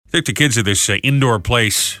Took the kids to this indoor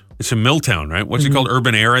place. It's in Milltown, right? What's it called?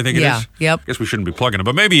 Urban Air, I think it is? Yep. I guess we shouldn't be plugging it,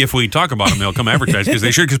 but maybe if we talk about them, they'll come advertise because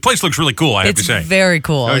they should. Because the place looks really cool, I have to say. It's very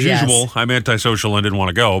cool, As yes. usual, I'm antisocial and didn't want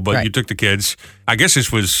to go, but Right. you took the kids. I guess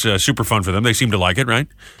this was super fun for them. They seemed to like it, right?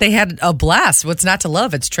 They had a blast. What's not to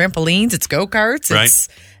love? It's trampolines, it's go-karts, it's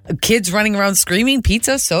kids running around screaming,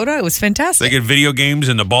 pizza, soda. It was fantastic. They get video games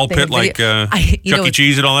in the ball They pit have video- like Chuck E.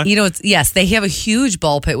 Cheese and all that? Yes, they have a huge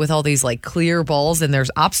ball pit with all these like clear balls, and there's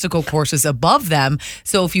obstacle courses above them.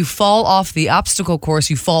 So if you fall off the obstacle course,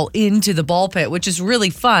 you fall into the ball pit, which is really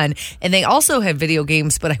fun. And they also have video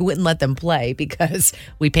games, but I wouldn't let them play because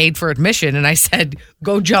we paid for admission, and I said,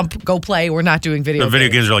 go jump, go play. We're not doing video The video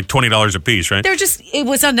games are like $20 a piece, right? it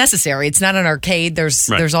was unnecessary. It's not an arcade.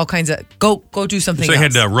 There's all kinds of, go do something So they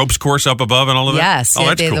else. had ropes course up above and all of that? Yes, Oh,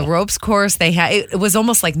 that's they had cool. the ropes course. They had it was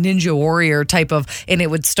almost like Ninja Warrior type of, and it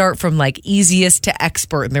would start from like easiest to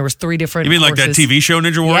expert, and there was 3 different. You mean like that courses. TV show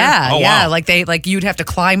Ninja Warrior? Yeah, Oh, yeah. wow. Like you'd have to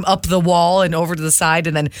climb up the wall and over to the side,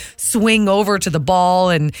 and then swing over to the ball.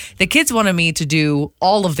 And the kids wanted me to do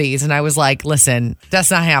all of these, and I was like, "Listen,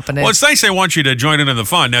 that's not happening." Well, it's nice they want you to join in the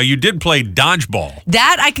fun. Now, you did play dodgeball.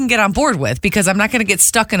 That I can get on board with because I'm not going to get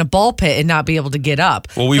stuck in a ball pit and not be able to get up.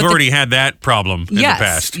 Well, we've already had that problem in the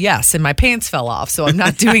past. Yes, and my pants fell off, so I'm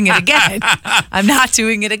not doing it again. I'm not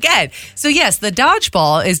doing it again. So yes, the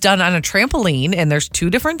dodgeball is done on a trampoline, and there's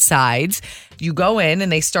 2 different sides. You go in,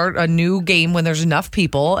 and they start a new game when there's enough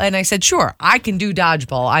people. And I said, sure, I can do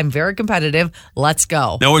dodgeball. I'm very competitive. Let's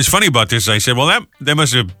go. Now, what's funny about this, I said, well, they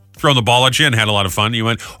must have thrown the ball at you and had a lot of fun. You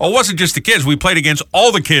went, oh, it wasn't just the kids. We played against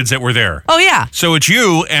all the kids that were there. Oh, yeah. So it's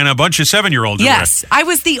you and a bunch of 7-year-olds. Yes, I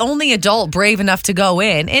was the only adult brave enough to go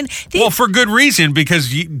in. And Well, for good reason,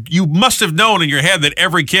 because you must have known in your head that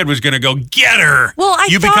every kid was going to go, get her. Well,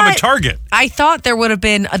 you become a target. I thought there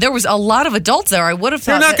was a lot of adults there. I would have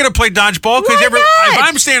thought They're not going to play dodgeball because Why not? if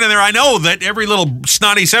I'm standing there, I know that every little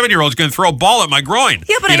snotty 7-year-old is going to throw a ball at my groin.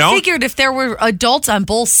 Yeah, but I figured if there were adults on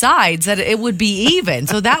both sides that it would be even.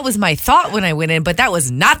 So that was my thought when I went in, but that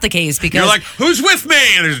was not the case because You're like, who's with me?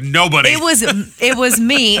 And there's nobody. it was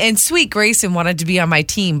me, and Sweet Grayson wanted to be on my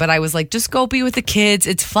team, but I was like, just go be with the kids.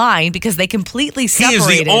 It's fine because they completely He separated.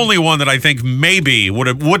 is the only one that I think maybe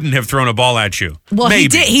wouldn't have thrown a ball at you. Well,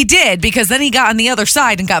 maybe. he did because then he got on the other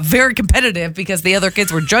side and got very competitive because the other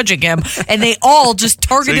kids were judging him, and they all just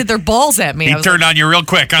targeted their balls at me. He I was turned like, on you real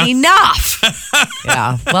quick, huh? enough.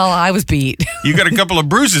 Yeah, well, I was beat. You got a couple of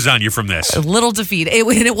bruises on you from this. A little defeat.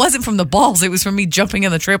 It wasn't from the balls. It was from me jumping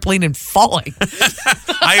on the trampoline and falling.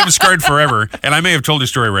 I am scarred forever, and I may have told this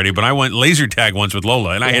story already, but I went laser tag once with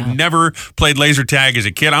Lola, and I had never played laser tag as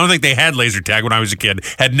a kid. I don't think they had laser tag when I was a kid.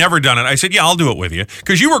 Had never done it. I said, yeah, I'll do it with you,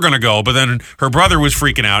 because you were going to go, but then her brother was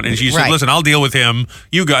freaking out, and she said, listen, I'll deal with him.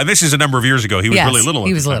 You go. And this is a number of years ago. He was really little.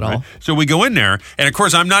 He was little. Right? So we go in there, and of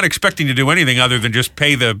course, I'm not expecting to do anything other than just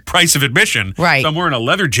pay the price of admission. Right. So I'm wearing a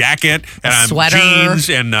leather jacket, and I'm sweater. jeans,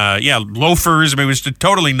 and loafers. I mean, it was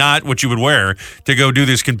totally not what you would wear to go do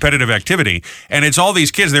this competitive activity. And it's all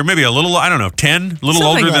these kids. They're maybe a little, 10, a little Something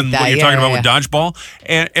older like than that. what you're talking about with dodgeball.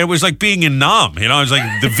 And it was like being in Nam. It was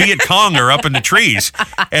like the Viet Cong are up in the trees.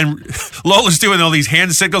 And Lola's doing all these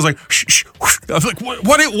hand signals like, shh, shh, whoosh. I was like,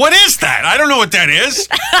 what is that? I don't know what that is.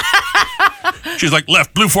 She's like,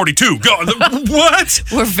 left, blue 42, go. What?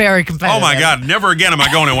 We're very competitive. Oh, my God. Never again am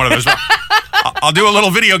I going in one of those. I'll do a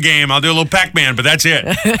little video game. I'll do a little Pac-Man, but that's it.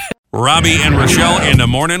 Robbie and Rochelle in the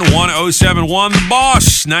morning, 1071 The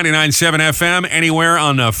Boss, 99.7 FM, anywhere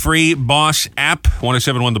on the free Boss app,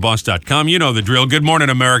 1071theboss.com. You know the drill. Good morning,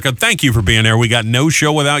 America. Thank you for being there. We got no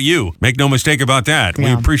show without you. Make no mistake about that. Yeah.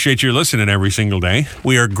 We appreciate you listening every single day.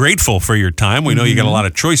 We are grateful for your time. We know you got a lot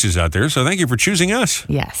of choices out there, so thank you for choosing us.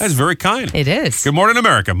 Yes. That's very kind. It is. Good morning,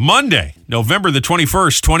 America. Monday, November the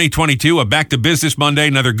 21st, 2022, a Back to Business Monday,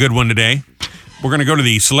 another good one today. We're going to go to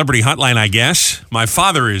the celebrity hotline, I guess. My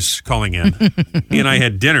father is calling in. He and I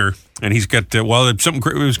had dinner, and he's got, it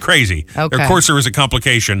was crazy. Okay. Of course, there was a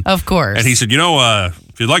complication. Of course. And he said,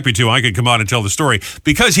 if you'd like me to, I could come on and tell the story.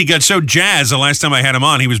 Because he got so jazzed the last time I had him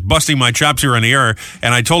on, he was busting my chops here on the air,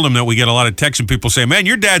 and I told him that we get a lot of texts and people say, man,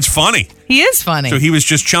 your dad's funny. He is funny. So he was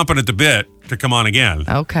just chomping at the bit to come on again.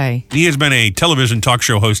 Okay. He has been a television talk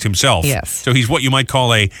show host himself. Yes. So he's what you might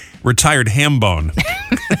call a retired ham bone.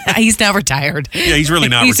 He's not retired. Yeah, he's really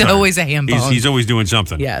not He's retired. always a ham bone. He's always doing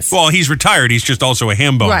something. Yes. Well, he's retired. He's just also a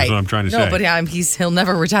ham bone, Right. is what I'm trying to say. No, but he'll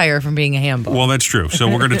never retire from being a ham bone. Well, that's true. So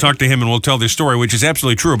we're going to talk to him, and we'll tell this story, which is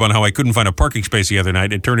absolutely true about how I couldn't find a parking space the other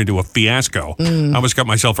night. It turned into a fiasco. I almost got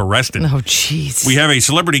myself arrested. Oh, jeez. We have a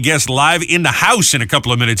celebrity guest live in the house in a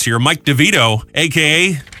couple of minutes here, Mike DeVito,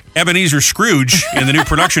 a.k.a. Ebenezer Scrooge in the new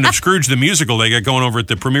production of Scrooge the Musical they got going over at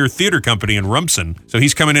the Premier Theater Company in Rumson. So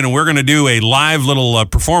he's coming in and we're going to do a live little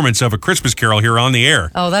performance of A Christmas Carol here on the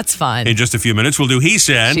air. Oh, that's fun. In just a few minutes, we'll do He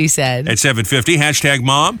Said. She Said. At 7:50. Hashtag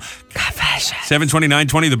Mom. Confession.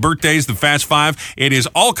 7:20, the birthdays, the Fast Five. It is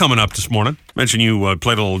all coming up this morning. Mentioned you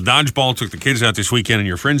played a little dodgeball, took the kids out this weekend, and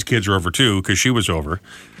your friend's kids are over too because she was over.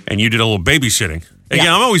 And you did a little babysitting. Again,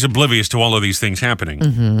 I'm always oblivious to all of these things happening.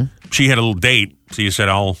 Mm-hmm. She had a little date, so you said,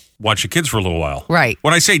 I'll watch the kids for a little while. Right.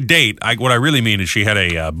 When I say date, what I really mean is she had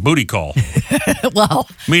a booty call. Well.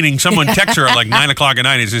 Meaning someone texts her at like 9 o'clock at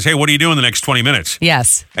night and says, hey, what are you doing the next 20 minutes?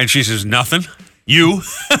 Yes. And she says, nothing. You.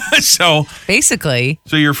 So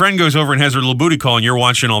your friend goes over and has her little booty call and you're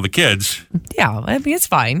watching all the kids. Yeah, I mean, it's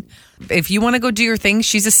fine. If you want to go do your thing,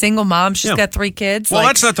 she's a single mom. She's got 3 kids. Well,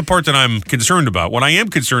 that's not the part that I'm concerned about. What I am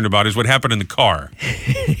concerned about is what happened in the car.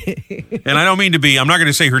 And I don't mean to be, I'm not going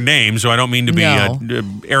to say her name, so I don't mean to be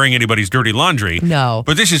airing anybody's dirty laundry. No.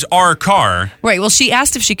 But this is our car. Right. Well, she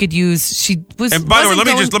asked if she could use, And by the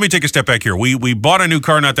way, let me take a step back here. We bought a new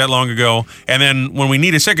car not that long ago, and then when we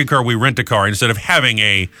need a second car, we rent a car instead of having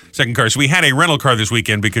a second car. So we had a rental car this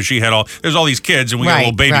weekend because there's all these kids, and we got a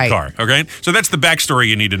little baby car. Okay? So that's the backstory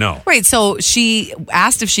you need to know. Right. So she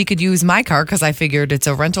asked if she could use my car because I figured it's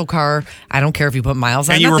a rental car. I don't care if you put miles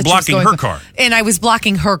on it. And you were blocking her car. And I was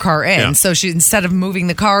blocking her car in. Yeah. So she, instead of moving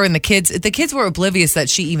the car and the kids were oblivious that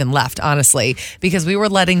she even left, honestly, because we were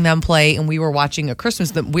letting them play and we were watching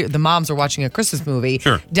the moms were watching a Christmas movie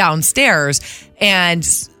downstairs. And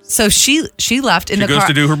so she left in the car. She goes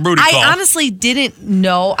to do her booty call. I honestly didn't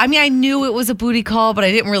know. I mean, I knew it was a booty call, but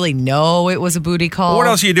I didn't really know it was a booty call. Well, what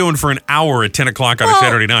else are you doing for an hour at 10 o'clock on a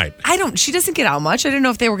Saturday night? She doesn't get out much. I didn't know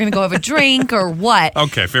if they were going to go have a drink or what.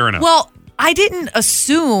 Okay, fair enough. Well, I didn't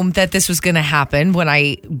assume that this was going to happen when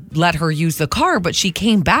I let her use the car, but she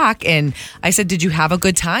came back and I said, did you have a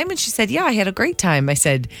good time? And she said, yeah, I had a great time. I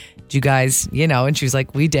said, did you guys, and she was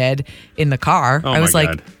like, we did in the car. Oh, I was my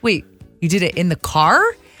like, God. wait, you did it in the car?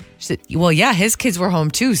 She said, well, yeah, his kids were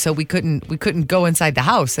home too, so we couldn't go inside the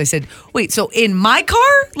house. I said, wait, so in my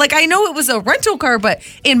car? Like, I know it was a rental car, but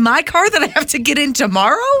in my car that I have to get in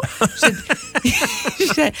tomorrow? She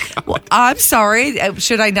said, well, I'm sorry.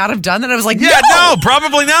 Should I not have done that? I was like, no,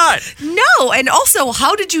 probably not. No. And also,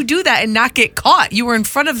 how did you do that and not get caught? You were in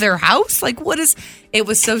front of their house? Like, it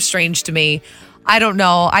was so strange to me. I don't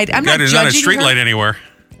know. I'm not judging her. Not a streetlight anywhere.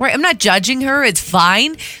 Right, I'm not judging her. It's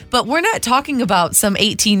fine. But we're not talking about some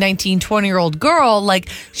 18, 19, 20-year-old girl. Like,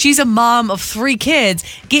 she's a mom of 3 kids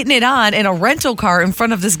getting it on in a rental car in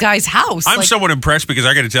front of this guy's house. I'm somewhat impressed because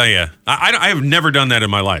I got to tell you, I have never done that in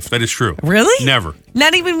my life. That is true. Really? Never.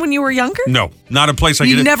 Not even when you were younger? No, not a place like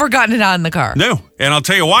You've never gotten it on in the car? No. And I'll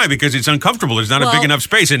tell you why, because it's uncomfortable. There's not a big enough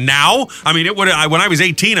space. And now, I mean, when I was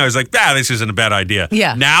 18, I was like, this isn't a bad idea.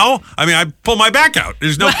 Yeah. Now, I mean, I pull my back out.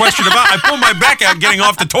 There's no question about it. I pull my back out getting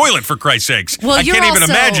off the toilet, for Christ's sakes. Well, I can't even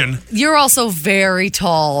imagine. You're also very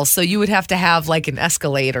tall, so you would have to have like an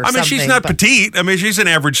Escalade or something. I mean, she's not petite. I mean, she's an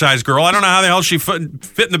average-sized girl. I don't know how the hell she fit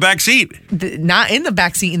in the back seat. Not in the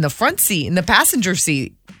back seat, in the front seat, in the passenger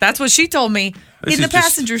seat. That's what she told me. In the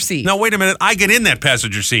passenger seat. No, wait a minute. I get in that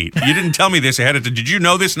passenger seat. You didn't tell me this ahead of time. Did you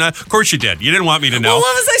know this? No, of course you did. You didn't want me to know. Well,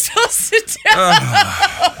 what was I supposed to do?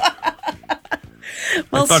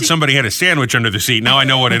 I thought somebody had a sandwich under the seat. Now I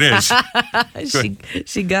know what it is.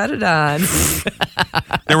 She got it on.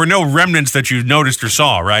 There were no remnants that you noticed or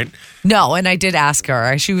saw, right? No, and I did ask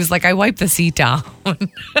her. She was like, I wiped the seat down.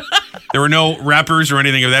 There were no wrappers or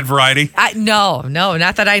anything of that variety? No,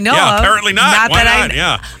 not that I know yeah, of. Apparently not. Why not?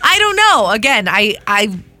 Yeah. I don't know. Again,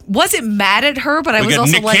 I wasn't mad at her, but I was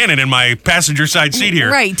also Nick Cannon in my passenger side seat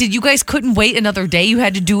here. Right. Did you guys couldn't wait another day? You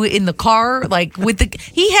had to do it in the car? Like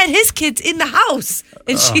he had his kids in the house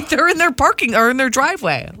and they're in their parking or in their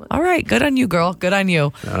driveway. All right. Good on you, girl. Good on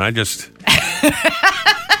you. And I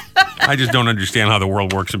just don't understand how the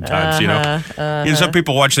world works sometimes, you know? Some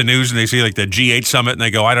people watch the news and they see like the G8 summit and they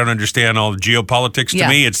go, I don't understand all the geopolitics. To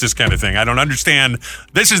me, it's this kind of thing. I don't understand.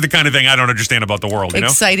 This is the kind of thing I don't understand about the world, you know?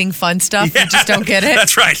 Exciting, fun stuff. Yeah, you just don't get it.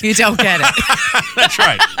 That's right. You don't get it. That's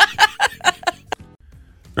right.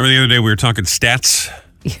 Remember the other day we were talking stats?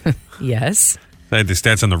 Yes. I had the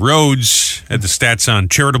stats on the roads, had the stats on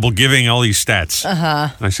charitable giving, all these stats.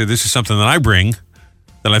 And I said, this is something that I bring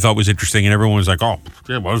that I thought was interesting, and everyone was like, oh,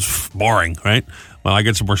 it was boring, right? Well, I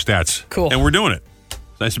get some more stats. Cool. And we're doing it.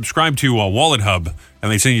 So I subscribe to Wallet Hub,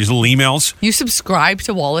 and they send you little emails. You subscribe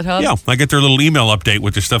to Wallet Hub? Yeah, I get their little email update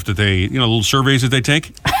with the stuff that they, little surveys that they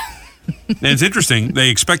take. And it's interesting. They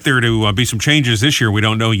expect there to be some changes this year. We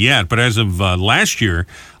don't know yet. But as of last year,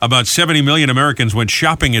 about 70 million Americans went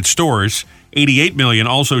shopping at stores. 88 million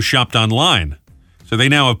also shopped online. So they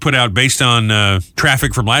now have put out, based on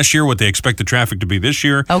traffic from last year, what they expect the traffic to be this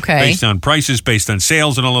year. Okay. Based on prices, based on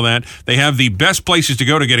sales and all of that. They have the best places to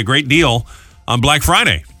go to get a great deal on Black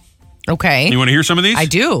Friday. Okay. You want to hear some of these? I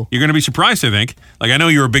do. You're going to be surprised, I think. Like, I know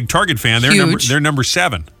you're a big Target fan. Huge. They're number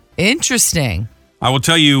 7. Interesting. I will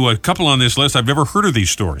tell you a couple on this list. I've never heard of these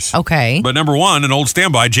stores. Okay. But number 1, an old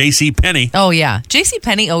standby, JCPenney. Oh, yeah.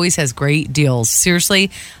 JCPenney always has great deals.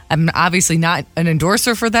 Seriously, I'm obviously not an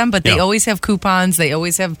endorser for them, but they always have coupons. They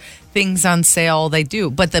always have things on sale. They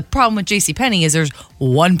do. But the problem with JCPenney is there's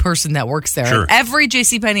one person that works there. Sure. And every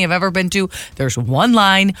JCPenney I've ever been to, there's one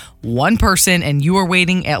line, one person, and you are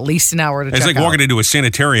waiting at least an hour to check out. It's like walking into a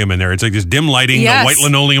sanitarium in there. It's like this dim lighting, Yes. the white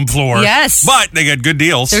linoleum floor. Yes. But they got good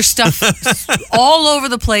deals. There's stuff all over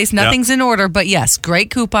the place. Nothing's in order, but yes,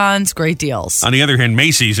 great coupons, great deals. On the other hand,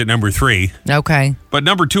 Macy's at number 3. Okay. But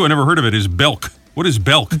number 2, I never heard of it, is Belk. What is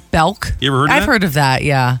Belk? Belk. You ever heard of I've that? heard of that,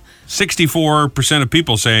 yeah. 64% of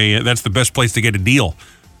people say that's the best place to get a deal.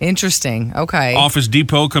 Interesting. Okay. Office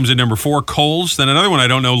Depot comes in number 4. Kohl's. Then another one I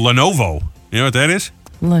don't know, Lenovo. You know what that is?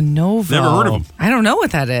 Lenovo. Never heard of them. I don't know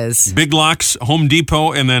what that is. Big Lots, Home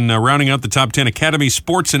Depot, and then rounding out the top 10, Academy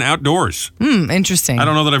Sports and Outdoors. Interesting. I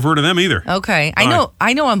don't know that I've heard of them either. Okay.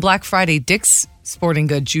 I know on Black Friday, Dick's Sporting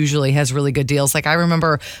Goods usually has really good deals. Like I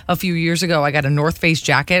remember a few years ago, I got a North Face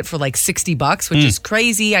jacket for like $60, which is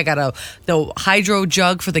crazy. I got the hydro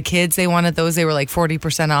jug for the kids. They wanted those. They were like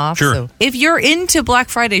 40% off. Sure. So if you're into Black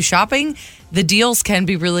Friday shopping, the deals can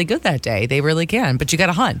be really good that day. They really can, but you got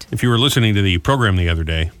to hunt. If you were listening to the program the other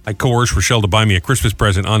day, I coerced Rochelle to buy me a Christmas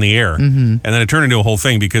present on the air. And then it turned into a whole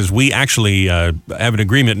thing because we actually have an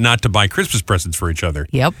agreement not to buy Christmas presents for each other.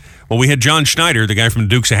 Yep. Well, we had John Schneider, the guy from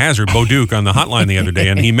Dukes of Hazzard, Bo Duke, on the hotline the other day,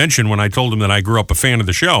 and he mentioned when I told him that I grew up a fan of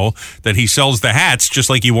the show, that he sells the hats just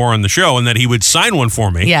like he wore on the show, and that he would sign one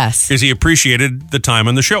for me. Yes. Because he appreciated the time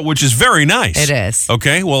on the show, which is very nice. It is.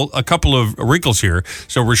 Okay, well, a couple of wrinkles here.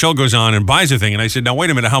 So Rochelle goes on and buys a thing, and I said, now, wait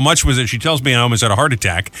a minute, how much was it? She tells me I almost had a heart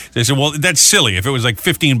attack. They said, well, that's silly. If it was like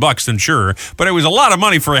 $15, then sure. But it was a lot of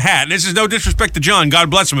money for a hat. And this is no disrespect to John. God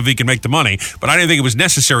bless him if he can make the money. But I didn't think it was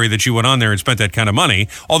necessary that you went on there and spent that kind of money,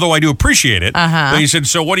 although I do appreciate it. But he said,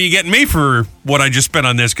 so what are you getting me for what I just spent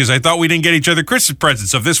on this? Because I thought we didn't get each other Christmas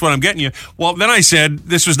presents. So if this is what I'm getting you. Well, then I said,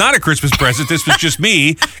 this was not a Christmas present. This was just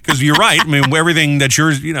me. Because you're right. I mean, everything that's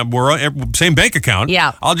yours, you know, we're same bank account.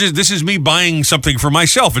 Yeah. This is me buying something for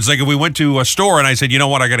myself. It's like if we went to a store and I said, you know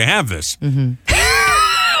what, I got to have this.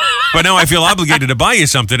 But now I feel obligated to buy you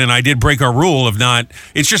something, and I did break our rule of not.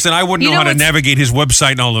 It's just that I wouldn't know how to navigate his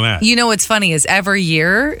website and all of that. You know what's funny is every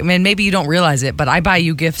year, I mean, maybe you don't realize it, but I buy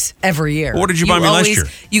you gifts every year. What did you buy me last year?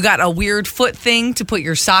 You got a weird foot thing to put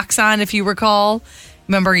your socks on, if you recall.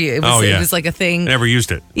 Remember, it was like a thing. I never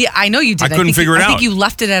used it. Yeah, I know you did. I couldn't figure it out. I think you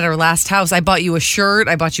left it at our last house. I bought you a shirt.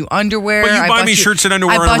 I bought you underwear. But you buy me shirts and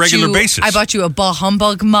underwear on a regular basis. I bought you a Bah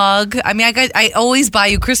Humbug mug. I mean, I always buy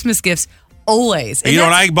you Christmas gifts. Always. And you know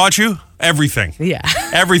what I bought you? Everything. Yeah.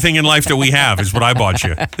 Everything in life that we have is what I bought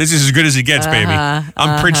you. This is as good as it gets, baby.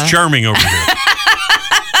 I'm Prince Charming over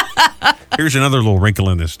here. Here's another little wrinkle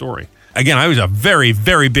in this story. Again, I was a very,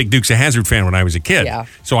 very big Dukes of Hazzard fan when I was a kid. Yeah.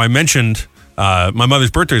 So I mentioned my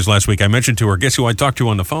mother's birthday was last week. I mentioned to her, guess who I talked to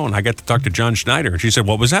on the phone? I got to talk to John Schneider. And she said,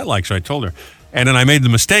 what was that like? So I told her. And then I made the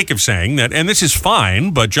mistake of saying that, and this is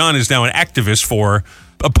fine, but John is now an activist for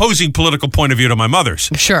opposing political point of view to my mother's.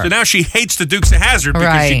 Sure. So now she hates the Dukes of Hazzard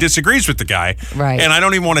because she disagrees with the guy. Right. And I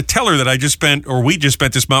don't even want to tell her that we just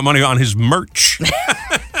spent this amount of money on his merch.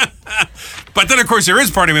 But then, of course, there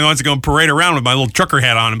is part of me that wants to go and parade around with my little trucker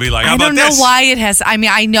hat on and be like, how about this? I don't know why it has. I mean,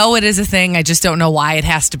 I know it is a thing. I just don't know why it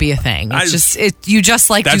has to be a thing. You just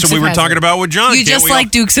like That's Dukes what we of were Hazzard. talking about with John. You just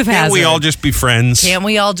like Dukes of Hazzard. Can't we all just be friends? Can't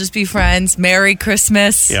we all just be friends? Merry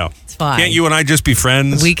Christmas. Yeah. It's fine. Can't you and I just be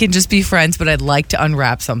friends? We can just be friends, but I'd like to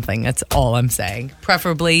unwrap something. That's all I'm saying.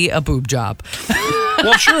 Preferably a boob job.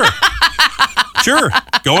 Well, sure. Sure.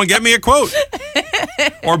 Go and get me a quote.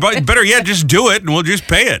 Or better yet, just do it and we'll just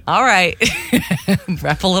pay it. All right.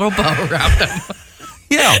 Wrap a little bow around them.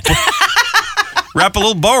 Yeah. Wrap a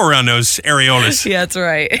little bow around those areolas. Yeah, that's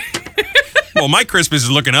right. Well, my Christmas is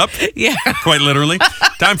looking up. Yeah. Quite literally.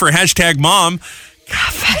 Time for #mom.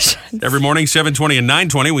 Fashion. Every morning, 7:20 and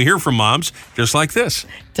 9:20, we hear from moms just like this.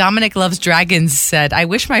 Dominic Loves Dragons said, I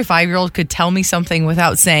wish my 5-year-old could tell me something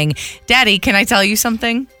without saying, Daddy, can I tell you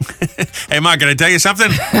something? Hey, Mom, can I tell you something?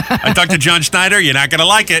 I talked to John Schneider. You're not going to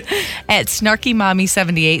like it. At Snarky Mommy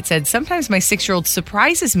 78 said, sometimes my 6-year-old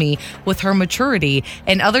surprises me with her maturity,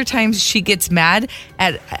 and other times she gets mad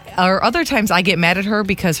or other times I get mad at her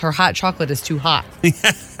because her hot chocolate is too hot.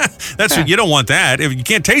 That's what you don't want that. If you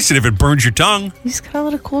can't taste it if it burns your tongue. You just gotta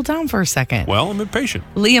let it cool down for a second. Well, I'm impatient.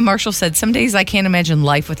 Leah Marshall said, some days I can't imagine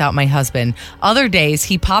life without my husband. Other days,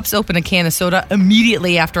 he pops open a can of soda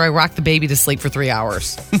immediately after I rock the baby to sleep for 3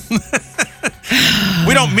 hours.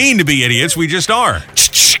 We don't mean to be idiots. We just are.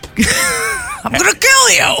 I'm gonna kill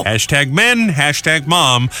you. Hashtag men, hashtag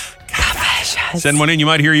mom. Send one in. You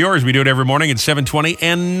might hear yours. We do it every morning at 7:20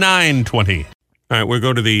 and 9:20. All right, we'll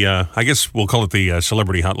go to the, I guess we'll call it the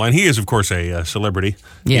celebrity hotline. He is, of course, a celebrity.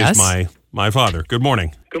 Yes. He is my father. Good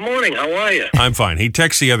morning. Good morning. How are you? I'm fine. He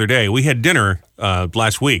texted the other day. We had dinner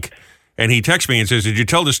last week, and he texts me and says, did you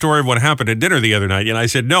tell the story of what happened at dinner the other night? And I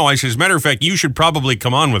said, no. I said, as a matter of fact, you should probably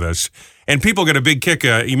come on with us. And people get a big kick. You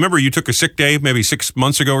remember you took a sick day maybe 6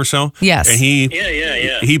 months ago or so? Yes. And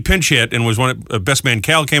he pinch hit and was Best Man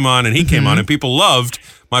Cal came on, and he came on, and people loved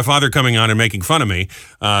my father coming on and making fun of me.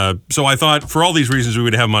 So I thought for all these reasons we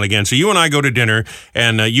would have him on again. So you and I go to dinner,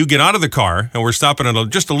 and you get out of the car, and we're stopping at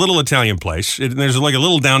just a little Italian place. There's like a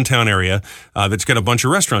little downtown area that's got a bunch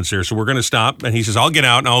of restaurants there. So we're going to stop, and he says, I'll get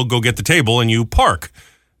out and I'll go get the table and you park.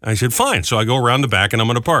 I said, fine. So I go around the back and I'm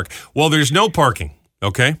going to park. Well, there's no parking.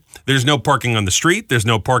 Okay? There's no parking on the street. There's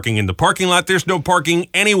no parking in the parking lot. There's no parking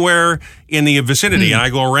anywhere in the vicinity. And I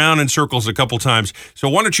go around in circles a couple times. So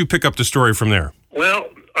why don't you pick up the story from there? Well,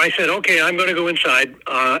 I said, okay, I'm going to go inside.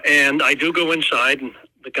 And I do go inside. And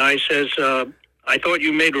the guy says, I thought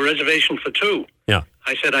you made a reservation for 2. Yeah.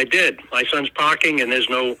 I said, I did. My son's parking, and there's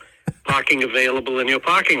no parking available in your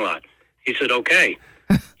parking lot. He said, okay.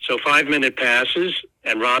 So 5 minutes passes,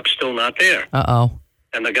 and Rob's still not there. Uh-oh.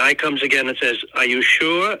 And the guy comes again and says, are you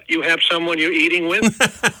sure you have someone you're eating with?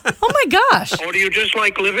 Oh, my gosh. Or do you just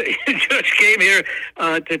just came here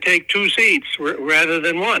to take 2 seats rather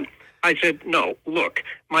than 1? I said, no, look,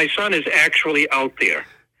 my son is actually out there.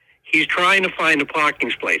 He's trying to find a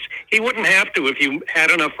parking place. He wouldn't have to if you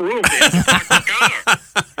had enough room to park the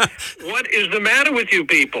car. What is the matter with you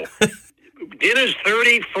people? Dinner's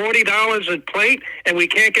 $30, $40 a plate, and we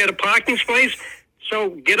can't get a parking space?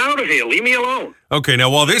 So get out of here. Leave me alone. Okay, now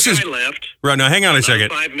while this is... I left. Right, now hang on a second.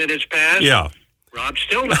 5 minutes passed. Yeah. Rob's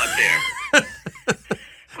still not there.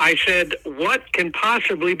 I said, what can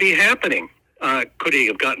possibly be happening? Could he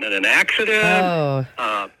have gotten in an accident? Oh.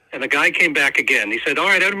 And the guy came back again. He said, all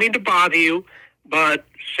right, I don't mean to bother you, but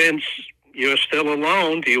since you're still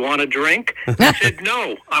alone, do you want a drink? I said,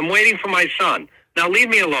 no, I'm waiting for my son. Now leave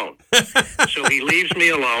me alone. So he leaves me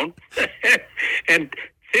alone. And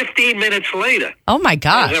 15 minutes later, Oh, my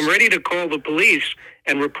gosh. as I'm ready to call the police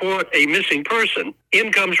and report a missing person,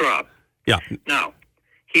 in comes Rob. Yeah, Now,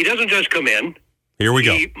 he doesn't just come in. here we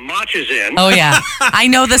go. He marches in. Oh, yeah. I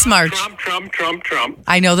know this march. Trump, Trump, Trump, Trump.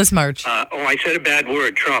 I know this march. I said a bad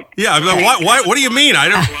word, Trump. Yeah, what do you mean? I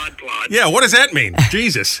don't... Plod, plod. Yeah, what does that mean?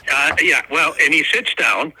 Jesus. Yeah, well, and he sits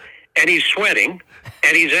down, and he's sweating,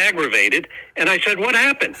 and he's aggravated. And I said, what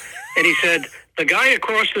happened? And he said, the guy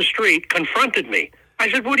across the street confronted me. I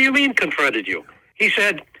said, what do you mean confronted you? He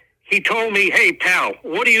said, he told me, hey, pal,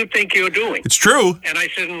 what do you think you're doing? It's true. And I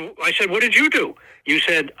said, what did you do? You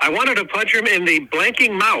said, I wanted to punch him in the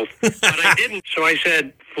blanking mouth, but I didn't. So I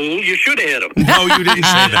said, fool, you should have hit him. No, you didn't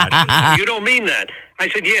say that. You don't mean that. I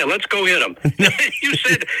said, yeah, let's go hit him. You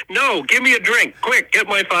said, no, give me a drink. Quick, get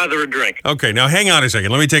my father a drink. Okay, now hang on a second.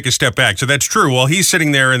 Let me take a step back. So that's true. While he's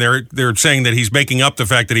sitting there and they're saying that he's making up the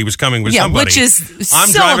fact that he was coming with somebody. Which is I'm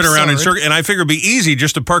so driving around in absurd. circle, and I figure it'd be easy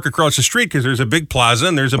just to park across the street because there's a big plaza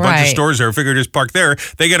and there's a bunch of Right. stores there. I figure just park there.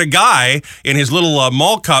 They got a guy in his little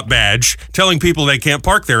mall cop badge telling people they can't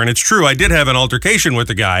park there. And it's true. I did have an altercation with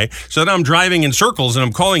the guy. So then I'm driving in circles and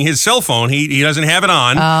I'm calling his cell phone. He doesn't have it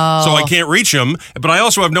on, so I can't reach him. But I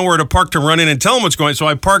also have nowhere to park to run in and tell him what's going on. So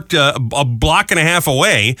I parked a block and a half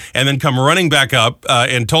away and then come running back up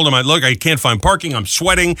and told him, look, I can't find parking. I'm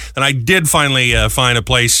sweating. And I did finally find a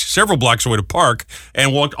place several blocks away to park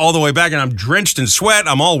and walked all the way back. And I'm drenched in sweat.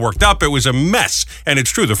 I'm all worked up. It was a mess. And it's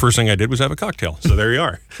true. The first thing I did was have a cocktail. So there you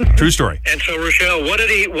are. True story. And so, Rochelle, what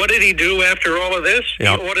did he do after all of this?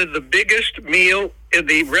 Yeah. He ordered the biggest meal in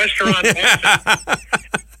the restaurant open,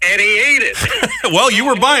 and he ate it. Well, you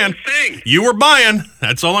were buying. Thing. You were buying.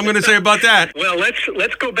 That's all I'm going to say about that. Well,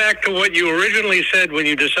 let's go back to what you originally said when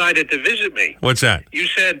you decided to visit me. What's that? You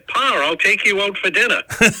said, "Pa, I'll take you out for dinner."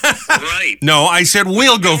 Right. No, I said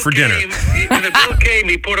we'll go for dinner. When the bill came,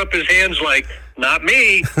 he put up his hands like, not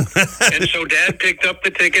me. And so Dad picked up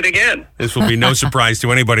the ticket again. This will be no surprise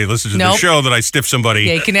to anybody who listens to the Nope. show that I stiff somebody.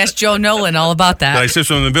 Yeah, you can ask Joe Nolan all about That I that. stiff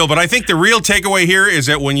someone in the bill. But I think the real takeaway here is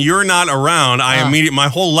that when you're not around, my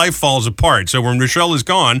whole life falls apart. So when Rochelle is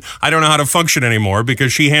gone, I don't know how to function anymore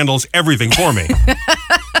because she handles everything for me.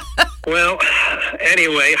 Well,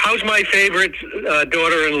 anyway, how's my favorite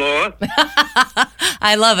daughter-in-law?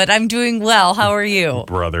 I love it. I'm doing well. How are you?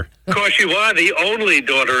 Brother. Of course, you are the only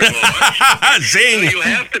daughter-in-law. So Zing! you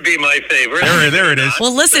have to be my favorite. There it is.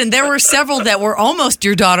 Well, listen, there were several that were almost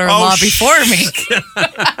your daughter-in-law Oh, before me.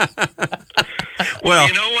 Well,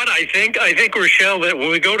 You know what? I think Rochelle, that when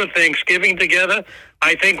we go to Thanksgiving together,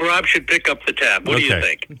 I think Rob should pick up the tab. What do you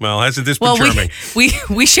think? Well, hasn't this been Well, charming?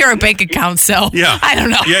 we share a bank account, so Yeah. I don't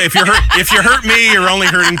know. Yeah, if you hurt me, you're only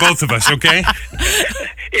hurting both of us, okay?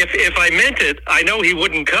 If I meant it, I know he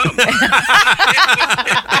wouldn't come.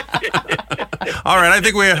 All right, I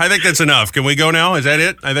think that's enough. Can we go now? Is that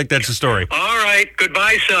it? I think that's the story. All right.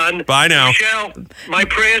 Goodbye, son. Bye now. Rochelle, my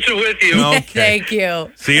prayers are with you. Okay. Thank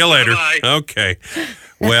you. See you later. Bye. Okay.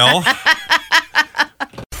 Well,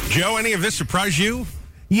 Joe, any of this surprise you?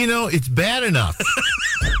 You know, it's bad enough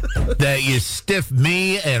that you stiff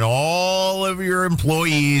me and all of your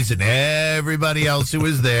employees and everybody else who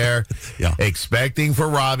was there, expecting for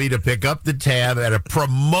Robbie to pick up the tab at a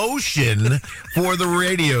promotion for the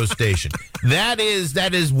radio station. That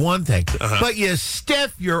is one thing. But you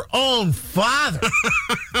stiff your own father.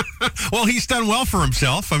 Well, he's done well for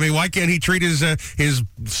himself. I mean, why can't he treat his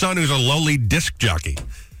son who's a lowly disc jockey?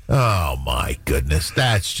 Oh my goodness,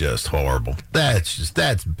 that's just horrible.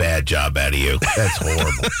 That's bad job out of you. That's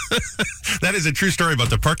horrible. That is a true story about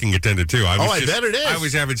the parking attendant, too. I bet it is. I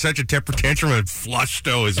was having such a temper tantrum and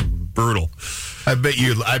flusto is brutal. I bet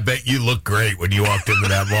you look great when you walked into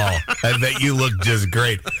that mall. I bet you look just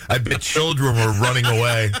great. I bet children were running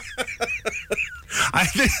away.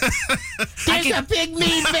 There's a big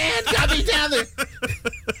mean man coming down there.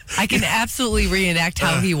 I can absolutely reenact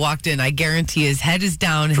how he walked in. I guarantee his head is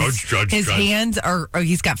down. His hands are,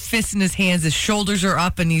 he's got fists in his hands. His shoulders are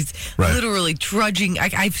up, and he's literally trudging.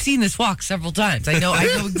 I've seen this walk several times. I know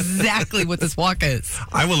exactly what this walk is.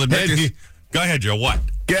 I will admit this. Go ahead, Joe. What?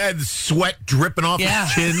 Good sweat dripping off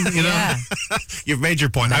his chin, you know? Yeah. You've made your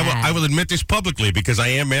point. I will admit this publicly because I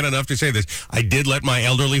am man enough to say this. I did let my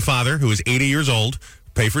elderly father, who is 80 years old,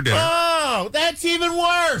 pay for dinner. Oh, that's even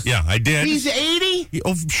worse. Yeah, I did. He's 80?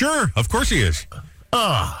 Oh, sure. Of course he is.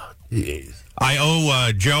 Oh, jeez. I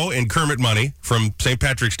owe Joe and Kermit money from St.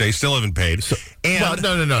 Patrick's Day. Still haven't paid.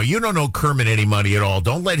 No. You don't owe Kermit any money at all.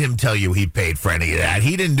 Don't let him tell you he paid for any of that.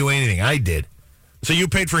 He didn't do anything. I did. So you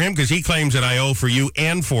paid for him because he claims that I owe for you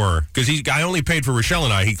and for because I only paid for Rochelle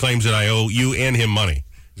and I. He claims that I owe you and him money.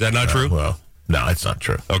 Is that not true? Well, no, it's not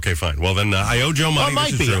true. Okay, fine. Well, then I owe Joe money. Well, it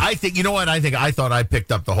might this be. is true. I think, you know what? I thought I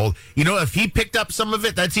picked up the whole. You know, if he picked up some of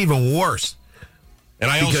it, that's even worse.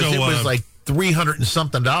 And I because also it was like $300 and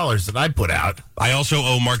something that I put out. I also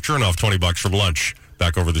owe Mark Chernoff $20 from lunch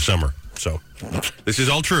back over the summer. So this is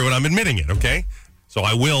all true, and I'm admitting it. Okay. So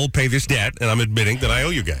I will pay this debt, and I'm admitting that I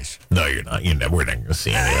owe you guys. No, you're not. We're not going to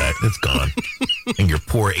see any of that. It's gone. And your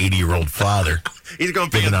poor 80-year-old father, He's going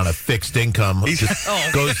to pay living on a fixed income, just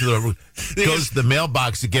goes to the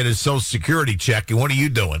mailbox to get his Social Security check. And what are you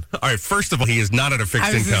doing? All right. First of all, he is not at a fixed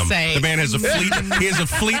I was income. gonna say. The man has a fleet. He has a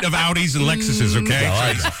fleet of Audis and Lexuses. Okay,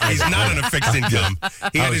 No, he's not at a fixed income.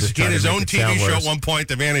 He had was his, just trying to his make own it TV sound show worse. at one point.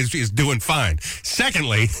 The man is doing fine.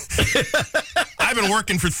 Secondly, I've been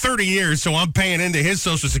working for 30 years, so I'm paying into his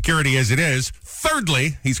Social Security as it is.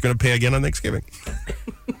 Thirdly, he's going to pay again on Thanksgiving.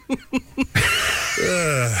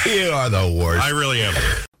 You are the worst. I really am.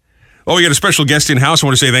 Well, we got a special guest in-house. I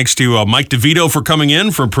want to say thanks to Mike DeVito for coming in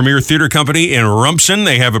from Premier Theater Company in Rumson.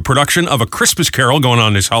 They have a production of A Christmas Carol going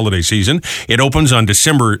on this holiday season. It opens on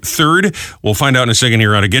December 3rd. We'll find out in a second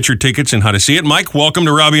here how to get your tickets and how to see it. Mike, welcome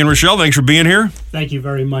to Robbie and Rochelle. Thanks for being here. Thank you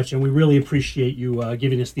very much, and we really appreciate you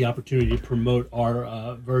giving us the opportunity to promote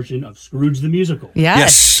our version of Scrooge the Musical.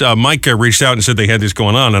 Yes. Mike reached out and said they had this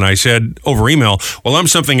going on, and I said over email, well, I'm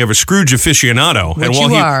something of a Scrooge aficionado. Which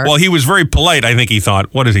and you are. while he was very polite, I think he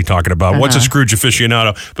thought, what is he talking about? What's a Scrooge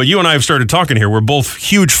aficionado? But you and I have started talking here. We're both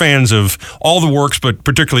huge fans of all the works, but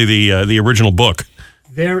particularly the original book.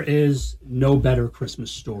 There is no better Christmas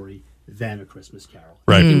story than A Christmas Carol.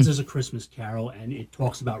 Right. Dickens is A Christmas Carol, and it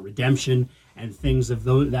talks about redemption and things of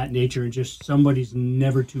that nature, and just somebody's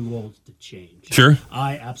never too old to change. Sure.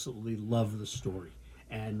 I absolutely love the story,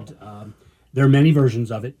 and there are many versions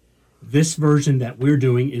of it. This version that we're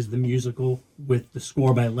doing is the musical with the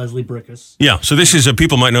score by Leslie Bricusse. Yeah, so this is,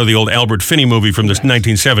 people might know the old Albert Finney movie from the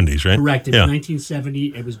 1970s, right? Correct. In Yeah.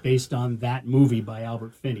 1970, it was based on that movie by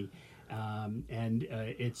Albert Finney. and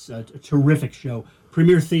it's a terrific show.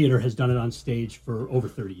 Premier Theater has done it on stage for over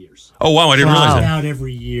 30 years. Oh, wow, I didn't realize that. Out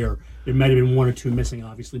every year. There might have been one or two missing,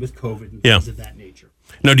 obviously, with COVID and things of that nature.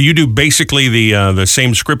 Now, do you do basically the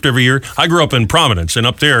same script every year? I grew up in Providence, and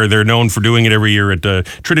up there, they're known for doing it every year at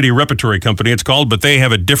Trinity Repertory Company, it's called, but they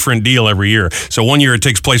have a different deal every year. So one year it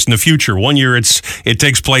takes place in the future. One year it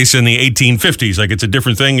takes place in the 1850s. Like, it's a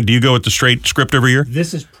different thing. Do you go with the straight script every year?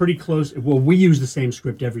 This is pretty close. Well, we use the same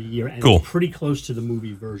script every year, and Cool. it's pretty close to the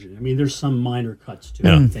movie version. I mean, there's some minor cuts to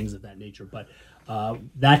it and things of that nature, but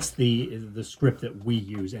that's the script that we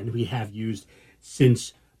use, and we have used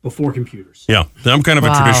since before computers. Yeah, I'm kind of a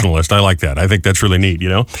traditionalist. I like that. I think that's really neat, you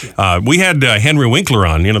know. We had Henry Winkler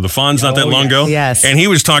on, the Fonz not that long ago. Yes. And he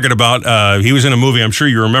was talking about, he was in a movie, I'm sure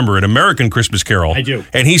you remember it, American Christmas Carol. I do.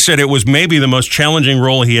 And he said it was maybe the most challenging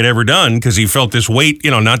role he had ever done because he felt this weight,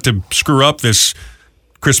 not to screw up this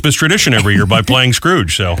Christmas tradition every year by playing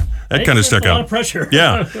Scrooge. So that kind of stuck a lot out. of pressure.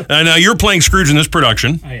 Yeah. And you're playing Scrooge in this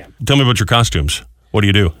production. I am. Tell me about your costumes. What do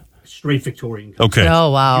you do? Straight Victorian costumes. Okay.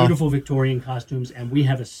 Oh, wow. Beautiful Victorian costumes, and we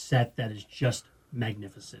have a set that is just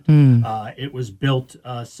magnificent. It was built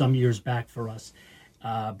some years back for us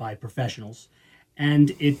by professionals,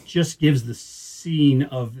 and it just gives the scene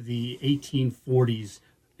of the 1840s.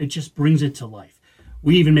 It just brings it to life.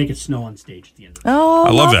 We even make it snow on stage at the end of it. Oh, I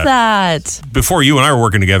love that. Before you and I were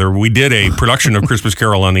working together, we did a production of Christmas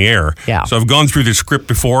Carol on the air. Yeah. So I've gone through the script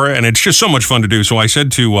before, and it's just so much fun to do. So I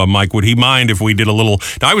said to Mike, would he mind if we did a little...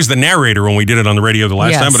 Now, I was the narrator when we did it on the radio the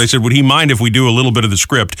last time, but I said, would he mind if we do a little bit of the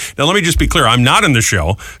script? Now, let me just be clear. I'm not in the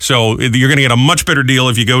show, so you're going to get a much better deal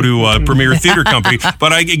if you go to Premier Theater Company.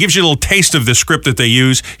 But it gives you a little taste of the script that they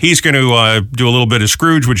use. He's going to do a little bit of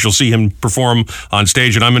Scrooge, which you'll see him perform on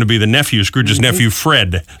stage, and I'm going to be the nephew, Scrooge's nephew, Fred.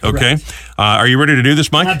 Okay? Are you ready to do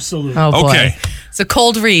this, Mike? Absolutely. Oh, boy. Okay. It's a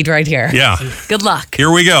cold read right here. Yeah. Good luck. Here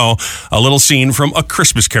we go. A little scene from A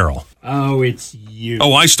Christmas Carol. Oh, it's you.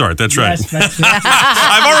 Oh, I start. That's right. Yes, that's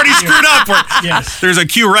I've already screwed up. Yes. There's a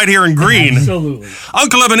cue right here in green. Absolutely.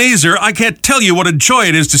 Uncle Ebenezer, I can't tell you what a joy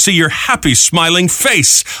it is to see your happy, smiling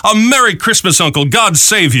face. A Merry Christmas, Uncle. God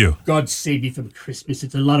save you. God save you from Christmas.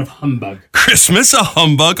 It's a lot of humbug. Christmas? A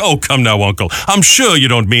humbug? Oh, come now, Uncle. I'm sure you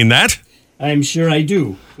don't mean that. I'm sure I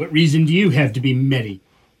do. What reason do you have to be merry?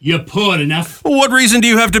 You're poor enough. What reason do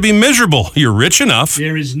you have to be miserable? You're rich enough.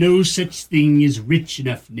 There is no such thing as rich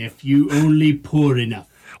enough, nephew, only poor enough.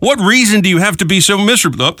 What reason do you have to be so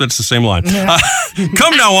miserable? Oh, that's the same line.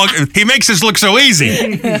 Come now, Uncle. He makes this look so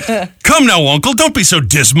easy. Come now, Uncle. Don't be so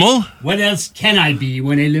dismal. What else can I be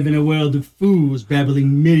when I live in a world of fools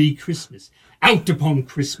babbling Merry Christmas? Out upon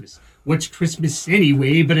Christmas. What's Christmas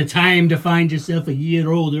anyway but a time to find yourself a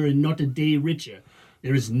year older and not a day richer?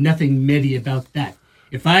 There is nothing merry about that.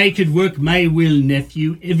 If I could work my will,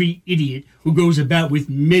 nephew, every idiot who goes about with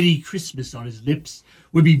Merry Christmas on his lips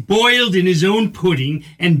would be boiled in his own pudding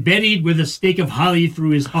and buried with a stake of holly through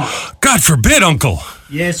his heart. God forbid, Uncle.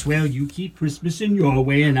 Yes, well, you keep Christmas in your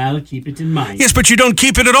way and I'll keep it in mine. Yes, but you don't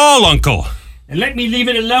keep it at all, Uncle. And let me leave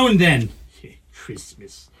it alone then.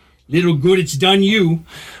 Christmas. Little good it's done you.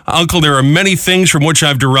 Uncle, there are many things from which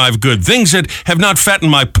I've derived good. Things that have not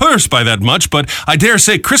fattened my purse by that much, but I dare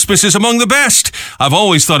say Christmas is among the best. I've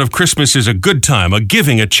always thought of Christmas as a good time, a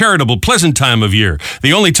giving, a charitable, pleasant time of year.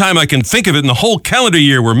 The only time I can think of it in the whole calendar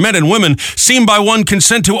year where men and women seem by one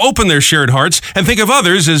consent to open their shared hearts and think of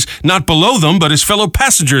others as not below them, but as fellow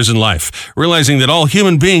passengers in life, realizing that all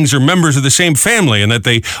human beings are members of the same family and that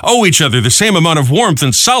they owe each other the same amount of warmth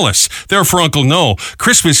and solace. Therefore, Uncle, no,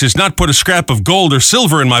 Christmas has not put a scrap of gold or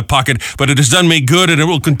silver in my pocket, but it has done me good and it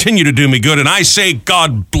will continue to do me good, and I say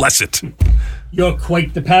God bless it. You're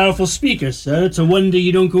quite the powerful speaker, sir. It's a wonder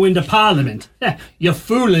you don't go into Parliament. You're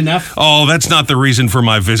fool enough. Oh, that's not the reason for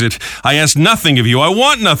my visit. I ask nothing of you. I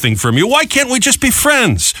want nothing from you. Why can't we just be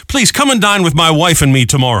friends? Please come and dine with my wife and me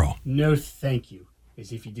tomorrow. No, thank you.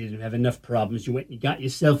 As if you didn't have enough problems, you went and got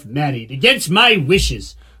yourself married against my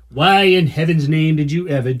wishes. Why in heaven's name did you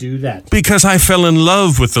ever do that? Because I fell in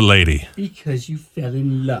love with the lady. Because you fell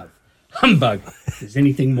in love. Humbug! If there's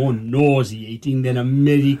anything more nauseating than a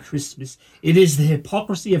Merry Christmas, it is the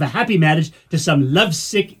hypocrisy of a happy marriage to some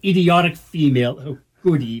lovesick, idiotic female. Oh,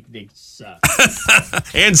 good evening, sir.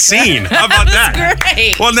 And scene. How about that?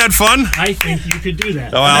 Great. Wasn't that fun? I think you could do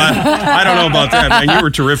that. Oh, well, I don't know about that, man. You were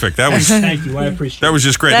terrific. That was Thank you. I appreciate it. that was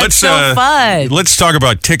just great. That's so fun. Let's talk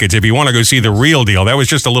about tickets. If you want to go see the real deal, that was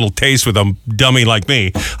just a little taste with a dummy like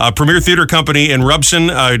me. Premier Theater Company in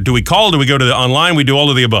Rubson. Do we call? Do we go to the online? We do all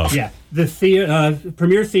of the above. Yeah. The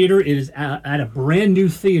Premier Theater is at a brand new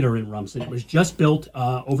theater in Rumson. It was just built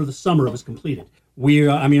over the summer. It was completed.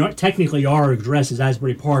 Technically our address is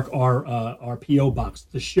Asbury Park, our P.O. box.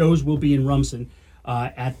 The shows will be in Rumson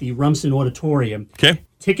at the Rumson Auditorium. Okay.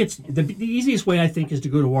 Tickets, the easiest way, I think, is to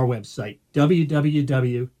go to our website,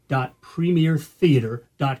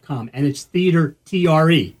 www.premiertheater.com. And it's theater,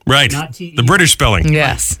 T-R-E. Right. Not T-E. The British spelling.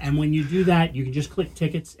 Yes. And when you do that, you can just click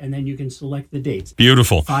tickets, and then you can select the dates.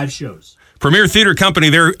 Beautiful. 5 shows. Premier Theater Company,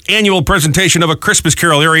 their annual presentation of A Christmas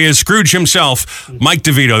Carol area is Scrooge himself, Mike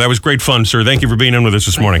DeVito. That was great fun, sir. Thank you for being in with us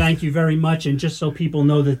this morning. Thank you very much. And just so people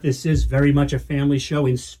know that this is very much a family show,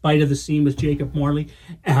 in spite of the scene with Jacob Marley,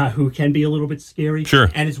 who can be a little bit scary. Sure.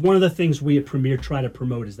 And it's one of the things we at Premier try to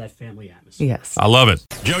promote is that family atmosphere. Yes. I love it.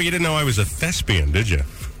 Joe, you didn't know I was a thespian, did you?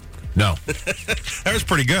 No. That was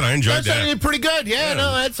pretty good. I enjoyed That's that. pretty good. Yeah,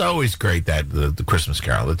 no, that's always great, the Christmas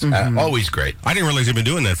Carol. It's always great. I didn't realize they've been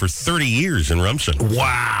doing that for 30 years in Rumson.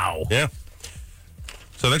 Wow. Yeah.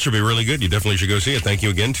 So that should be really good. You definitely should go see it. Thank you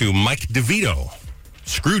again to Mike DeVito,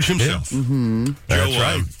 Scrooge himself. Yeah. That's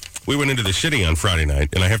right. We went into the city on Friday night,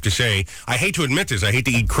 and I have to say, I hate to admit this, I hate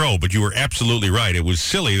to eat crow, but you were absolutely right. It was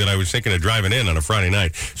silly that I was thinking of driving in on a Friday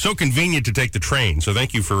night. So convenient to take the train. So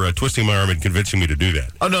thank you for twisting my arm and convincing me to do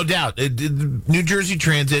that. Oh, no doubt. New Jersey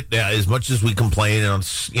Transit, as much as we complain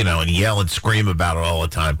and yell and scream about it all the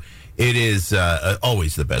time, it is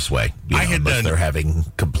always the best way. Unless they're having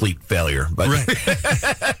complete failure. But right.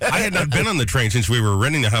 I had not been on the train since we were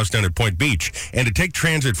renting the house down at Point Beach, and to take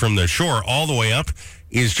transit from the shore all the way up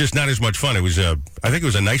is just not as much fun. It was, I think it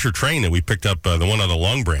was a nicer train that we picked up, the one on the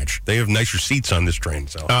Long Branch. They have nicer seats on this train.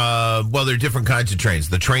 So, well, there are different kinds of trains.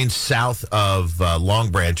 The trains south of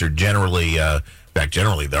Long Branch are generally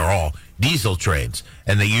they're all diesel trains,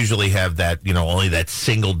 and they usually have that, only that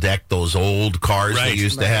single deck, those old cars they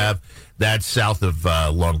used to have. That's south of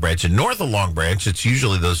Long Branch. And north of Long Branch, it's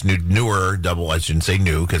usually those newer I shouldn't say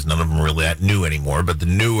new because none of them are really that new anymore, but the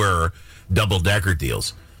newer double-decker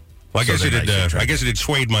deals. Well, I guess it had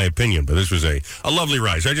swayed my opinion, but this was a lovely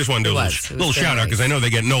rise. I just wanted to do a little shout out because I know they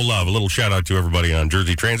get no love. A little shout out to everybody on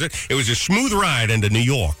Jersey Transit. It was a smooth ride into New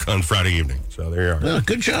York on Friday evening. So there you are. Well,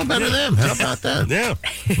 good job out of them. How about that? Yeah.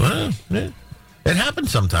 Well, yeah. It happens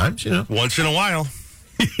sometimes, Once in a while.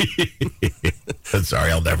 Sorry,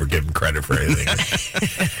 I'll never give him credit for anything.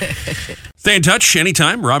 Stay in touch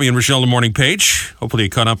anytime. Robbie and Rochelle, the morning page. Hopefully you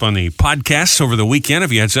caught up on the podcasts over the weekend.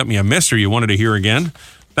 If you had something you missed or you wanted to hear again,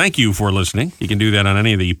 thank you for listening. You can do that on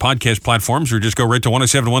any of the podcast platforms or just go right to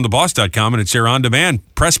 1071theboss.com and it's there on demand.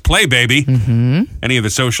 Press play, baby. Mm-hmm. Any of the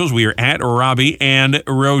socials, we are at Robbie and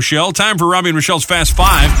Rochelle. Time for Robbie and Rochelle's Fast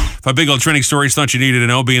Five. 5 big old trending stories thought you needed to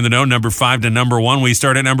know. Be in the know. Number 5 to number 1. We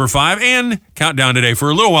start at number 5 and countdown today.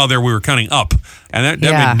 For a little while there, we were counting up. And that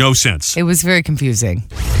made no sense. It was very confusing.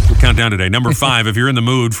 We'll count down today. Number 5, if you're in the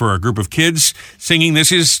mood for a group of kids singing,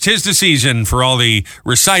 tis the season for all the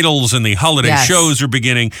recitals and the holiday shows are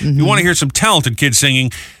beginning. Mm-hmm. You want to hear some talented kids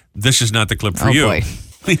singing, this is not the clip for you. Boy.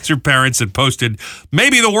 These are parents that posted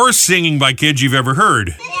maybe the worst singing by kids you've ever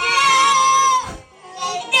heard.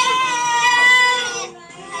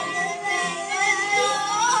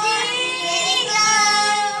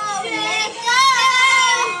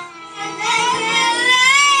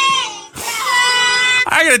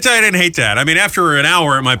 I got to tell you, I didn't hate that. I mean, after an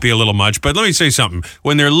hour, it might be a little much, but let me say something.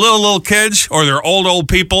 When they're little kids or they're old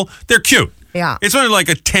people, they're cute. Yeah. It's only like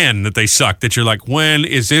a 10 that they suck that you're like, when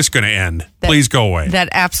is this going to end? Please go away. That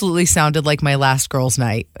absolutely sounded like my last girls'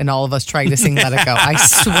 night and all of us trying to sing Let It Go. I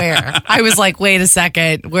swear. I was like, wait a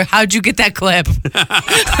second. How'd you get that clip?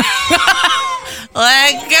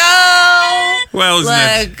 Let go. Well,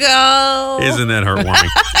 Let go. Isn't that heartwarming?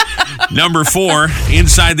 Number 4,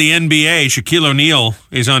 inside the NBA, Shaquille O'Neal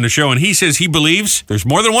is on the show, and he says he believes there's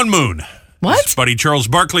more than one moon. What? His buddy Charles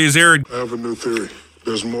Barkley is there. I have a new theory.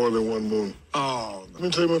 There's more than one moon. Oh, let me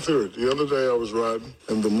tell you my theory. The other day I was riding,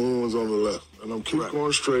 and the moon was on the left. And I'm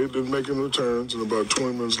going straight, then making returns, and about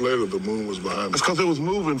 20 minutes later, the moon was behind me. That's because it was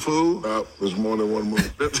moving, fool. Nah, there's more than one moon.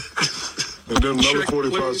 And then another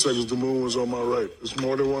 45 seconds, the moon was on my right. It's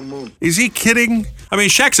more than one moon. Is he kidding? I mean,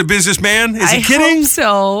 Shaq's a businessman. Is he I kidding? hope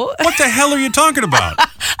so. What the hell are you talking about?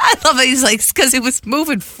 I love it. He's like, it's because it was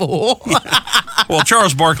moving, fool. Well,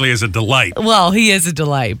 Charles Barkley is a delight. Well, he is a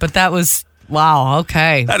delight, but that was... Wow,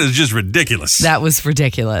 okay. That is just ridiculous. That was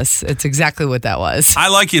ridiculous. It's exactly what that was. I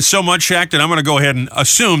like you so much, Shaq, that I'm going to go ahead and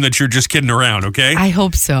assume that you're just kidding around, okay? I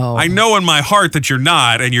hope so. I know in my heart that you're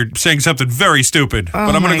not, and you're saying something very stupid.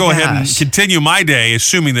 But I'm going to go ahead and continue my day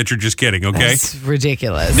assuming that you're just kidding, okay? That's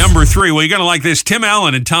ridiculous. Number 3, well, you're going to like this. Tim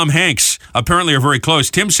Allen and Tom Hanks apparently are very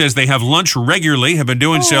close. Tim says they have lunch regularly, have been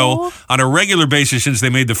doing so on a regular basis since they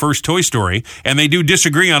made the first Toy Story, and they do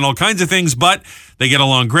disagree on all kinds of things, but they get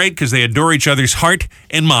along great because they adore each each other's heart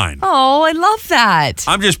and mind. Oh, I love that.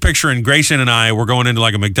 I'm just picturing Grayson and I, we're going into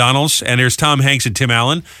like a McDonald's, and there's Tom Hanks and Tim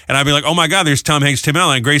Allen, and I'd be like, oh my God, there's Tom Hanks, Tim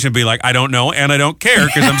Allen, and Grayson would be like, I don't know, and I don't care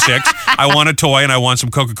because I'm 6. I want a toy, and I want some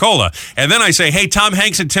Coca-Cola. And then I say, hey, Tom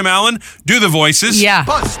Hanks and Tim Allen, do the voices. Yeah.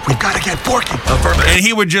 Buzz, we've got to get Forky. And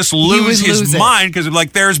he would just lose his mind because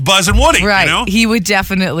like, there's Buzz and Woody. Right. You know? He would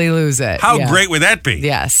definitely lose it. How great would that be?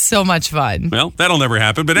 Yes. So much fun. Well, that'll never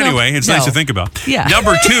happen. But anyway, it's nice to think about. Yeah.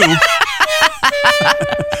 Number 2.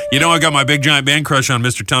 You know, I got my big giant man crush on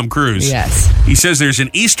Mr. Tom Cruise. Yes. He says there's an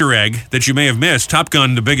Easter egg that you may have missed. Top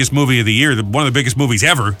Gun, the biggest movie of the year, one of the biggest movies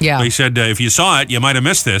ever. Yeah. He said if you saw it, you might have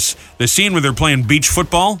missed this. The scene where they're playing beach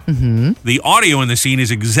football, the audio in the scene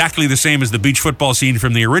is exactly the same as the beach football scene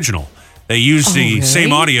from the original. They used the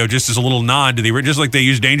same audio just as a little nod to the original, just like they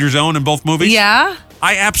used Danger Zone in both movies. Yeah.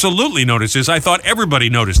 I absolutely noticed this. I thought everybody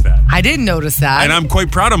noticed that. I didn't notice that. And I'm quite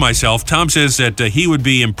proud of myself. Tom says that he would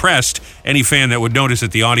be impressed, any fan that would notice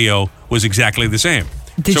that the audio was exactly the same.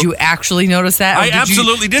 Did you actually notice that? I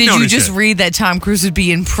absolutely did notice it. Did you just read that Tom Cruise would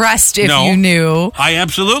be impressed if No. you knew? I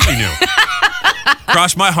absolutely knew.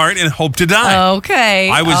 Cross my heart and hope to die. Okay.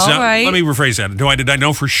 I was. All right. Let me rephrase that. Did I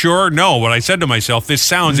know for sure? No. But I said to myself, this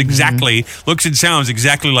sounds looks and sounds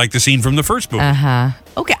exactly like the scene from the first movie.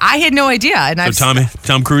 Okay, I had no idea. And So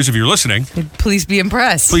Tom Cruise, if you're listening, please be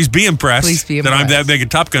impressed. please be impressed, Please be that I'm that impressed. big a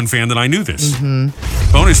Top Gun fan that I knew this.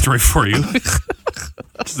 Bonus story for you.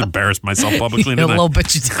 Just embarrassed myself publicly. A didn't I? little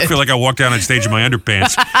bit you I did. feel like I walked down on stage in my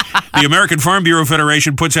underpants. The American Farm Bureau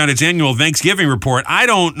Federation puts out its annual Thanksgiving report. I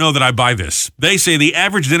don't know that I buy this. They say the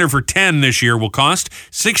average dinner for 10 this year will cost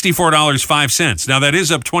 $64.05. Now, that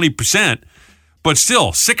is up 20%, but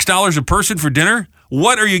still, $6 a person for dinner?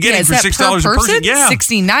 What are you getting for $6 a person? Yeah.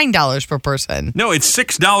 $69 per person. No, it's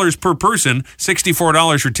 $6 per person,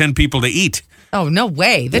 $64 for 10 people to eat. Oh, no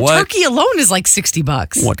way. The What? turkey alone is like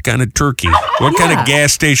 $60. What kind of turkey? What kind of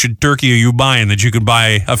gas station turkey are you buying that you can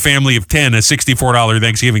buy a family of 10 a $64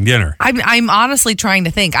 Thanksgiving dinner? I'm honestly trying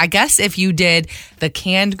to think. I guess if you did the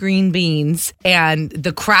canned green beans and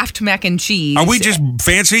the Kraft mac and cheese. Are we just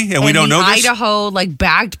fancy and we don't the know this? Idaho like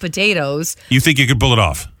bagged potatoes. You think you could pull it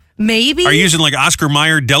off? Maybe. Are you using like Oscar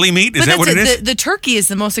Mayer deli meat? Is But that what it that's is? The turkey is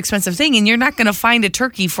the most expensive thing, and you're not going to find a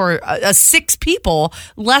turkey for a 6 people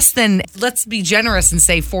less than, let's be generous and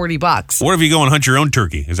say $40. What if you go and hunt your own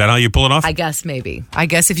turkey? Is that how you pull it off? I guess maybe. I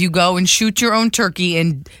guess if you go and shoot your own turkey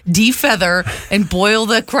and defeather and boil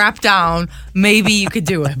the crap down, maybe you could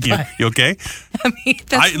do it. You, But, you okay? I mean,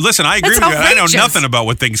 that's, Listen, I agree with that's you. I know outrageous. nothing about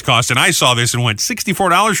what things cost, and I saw this and went,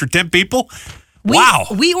 $64 for 10 people? Wow.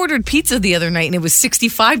 We ordered pizza the other night, and it was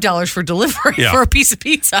 $65 for delivery Yeah. for a piece of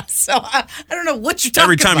pizza. So I don't know what you're talking about.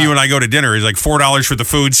 Every time you and I go to dinner, it's like $4 for the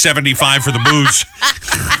food, $75 for the booze.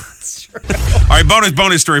 All right,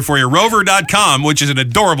 bonus story for you. Rover.com, which is an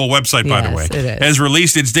adorable website, by the Yes, way, it is. has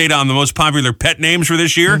released its data on the most popular pet names for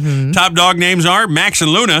this year. Top dog names are Max and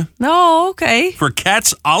Luna. Oh, okay. For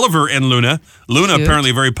cats, Oliver and Luna. Luna Cute.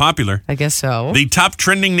 apparently very popular. I guess so. The top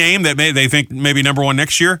trending name that they think maybe number one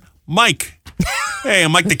next year, Mike. Hey,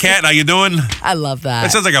 I'm Mike the cat. How you doing? I love that.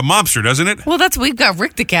 That sounds like a mobster, doesn't it? Well, we've got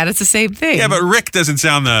Rick the cat. It's the same thing. Yeah, but Rick doesn't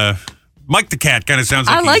sound Mike the cat kind of sounds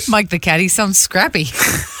like I like he's- Mike the cat. He sounds scrappy.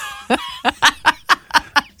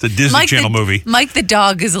 It's a Disney Channel movie. Mike the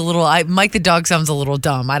dog is a little. Mike the dog sounds a little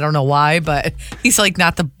dumb. I don't know why, but he's like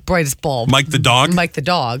not the brightest bulb. Mike the dog? Mike the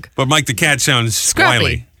dog. But Mike the cat sounds Scrappy.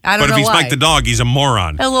 wily. I don't but if know he's why. Mike the dog, he's a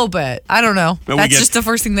moron. A little bit. I don't know. But we That's get just the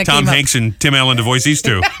first thing that Tom came up. Hanks and Tim Allen to voice these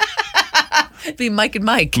two. It'd be Mike and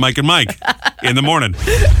Mike. Mike and Mike in the morning.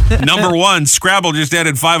 Number one, Scrabble just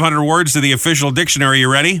added 500 words to the official dictionary.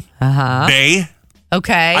 You ready? Uh-huh. Bay.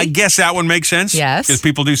 Okay. I guess that one makes sense. Yes. Because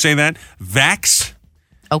people do say that. Vax.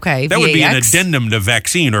 Okay. That would be an VAX. addendum to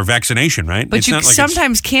vaccine or vaccination, right? But It's you not like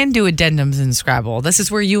sometimes can do addendums in Scrabble. This is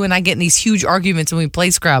where you and I get in these huge arguments when we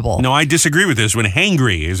play Scrabble. No, I disagree with this when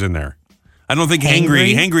hangry is in there. I don't think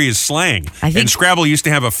Hangry? hangry is slang. I think- and Scrabble used to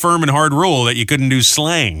have a firm and hard rule that you couldn't do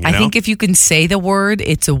slang. You I know? think if you can say the word,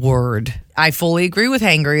 it's a word. I fully agree with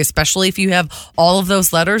hangry, especially if you have all of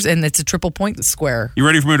those letters and it's a triple point square. You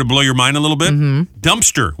ready for me to blow your mind a little bit? Mm-hmm.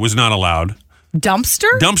 Dumpster was not allowed. Dumpster?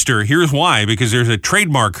 Dumpster, here's why. Because there's a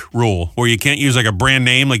trademark rule where you can't use like a brand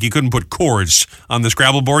name. Like you couldn't put Coors on the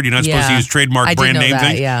Scrabble board. You're not supposed to Yeah. use trademark I did brand know name that,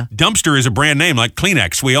 things. yeah. Dumpster is a brand name like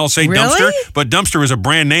Kleenex. We all say Really? dumpster, but dumpster is a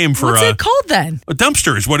brand name for What's it called then? a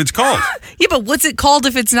dumpster is what it's called. Yeah, but what's it called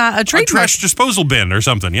if it's not a A trademark? trash disposal bin or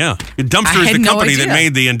something, yeah. A dumpster I is had the no company that idea.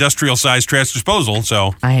 made the industrial sized trash disposal,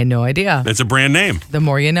 so I had no idea. it's a brand name. The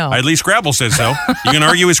more you know. At least Scrabble says so. You can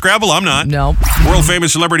argue with Scrabble? I'm not. No. World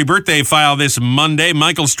famous celebrity birthday file this Monday.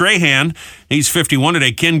 Michael Strahan, he's 51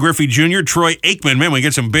 today. Ken Griffey Jr., Troy Aikman. Man, we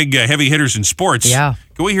get some big heavy hitters in sports. Yeah.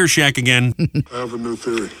 Can we hear Shaq again? I have a new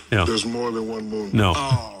theory. Yeah. There's more than one moon.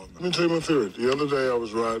 No. Let me tell you my theory. The other day I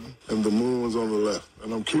was riding, and the moon was on the left.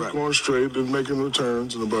 And I'm keep going straight, then making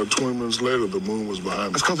returns, and about 20 minutes later, the moon was behind me.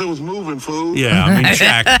 That's because it was moving, fool. Yeah, I mean,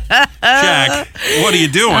 Shaq, what are you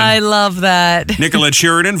doing? I love that. Nicolette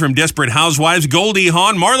Sheridan from Desperate Housewives, Goldie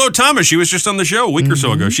Hawn, Marlo Thomas. She was just on the show a week or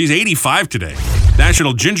so ago. She's 85 today.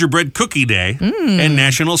 National Gingerbread Cookie Day and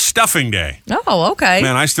National Stuffing Day. Oh, okay.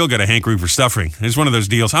 Man, I still got a hankering for stuffing. It's one of those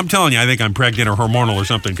deals. I'm telling you, I think I'm pregnant or hormonal or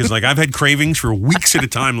something because, like, I've had cravings for weeks at a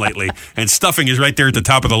time lately, and stuffing is right there at the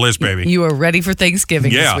top of the list, baby. You are ready for Thanksgiving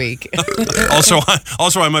Yeah. this week. Also,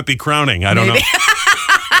 I might be crowning. I don't know.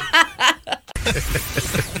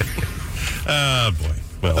 Oh, boy.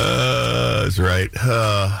 Well, That's right.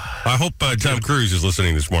 I hope Tom Cruise is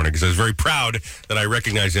listening this morning because I was very proud that I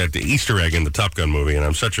recognized that Easter egg in the Top Gun movie, and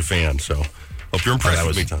I'm such a fan. So hope you're impressed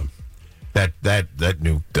with me, Tom. That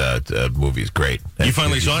new movie is great. You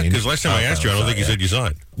finally saw it? Because last time I asked you, I don't think you said you saw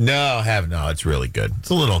it. No, it's really good. It's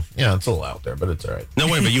a little, it's a little out there, but it's all right. No,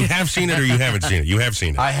 wait, but you have seen it or you haven't seen it? You have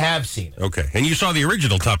seen it. I have seen it. Okay. And you saw the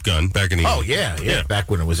original Top Gun back in the... Oh, yeah.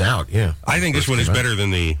 Back when it was out, yeah. I think this one is better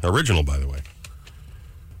than the original, by the way.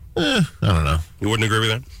 I don't know. You wouldn't agree with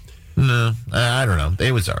that? No, I don't know.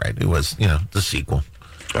 It was all right. It was, the sequel.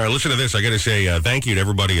 All right, listen to this. I got to say thank you to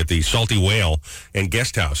everybody at the Salty Whale and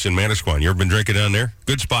Guest House in Manasquan. You ever been drinking down there?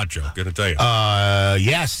 Good spot, Joe. Got to tell you.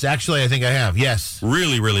 Yes, actually, I think I have. Yes.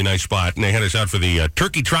 Really, really nice spot. And they had us out for the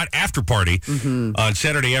Turkey Trot after party on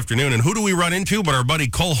Saturday afternoon. And who do we run into but our buddy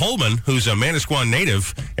Cole Holman, who's a Manasquan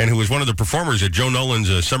native and who was one of the performers at Joe Nolan's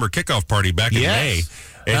summer kickoff party back in May.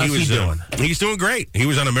 And how's he doing? He's doing great. He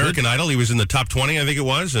was on American Idol. He was in the top 20, I think it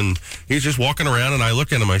was, and he's just walking around. And I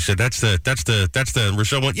looked at him. I said, "That's the."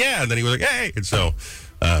 Rochelle went, "Yeah," and then he was like, "Hey!" And so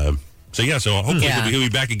hopefully he'll be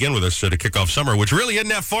back again with us to kick off summer, which really isn't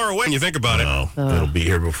that far away when you think about it. It'll be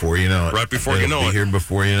here before you know it. Right before you know it. It'll be here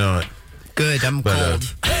before you know it. Good. I'm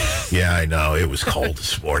cold. Yeah, I know. It was cold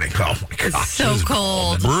this morning. Oh, my gosh. So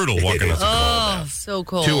cold. Brutal walking up. Oh, so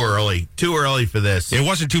cold. Too early for this. It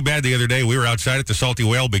wasn't too bad the other day. We were outside at the Salty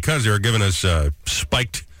Whale because they were giving us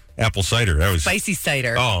spiked apple cider. That was spicy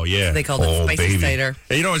cider. Oh, yeah. So they called it spicy cider.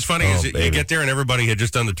 And you know what's funny is you get there and everybody had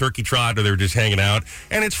just done the turkey trot or they were just hanging out.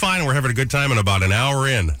 And it's fine. We're having a good time. And about an hour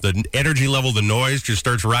in, the energy level, the noise just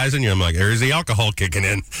starts rising. I'm like, there's the alcohol kicking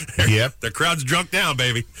in. Yep. The crowd's drunk now,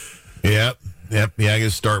 baby. Yep. Yeah, I got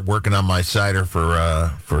to start working on my cider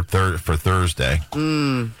for Thursday.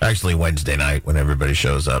 Actually, Wednesday night when everybody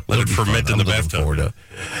shows up. Let it ferment in the bathtub.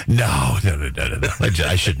 No.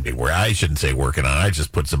 I shouldn't be working. I shouldn't say working on it. I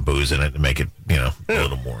just put some booze in it and make it, a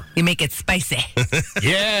little more. You make it spicy.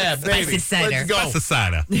 Yeah, baby. Spicy cider. Let's go. That's the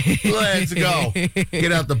cider. Let's go.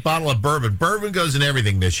 Get out the bottle of bourbon. Bourbon goes in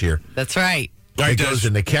everything this year. That's right. It goes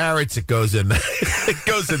in the carrots. It goes in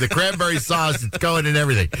the cranberry sauce. It's going in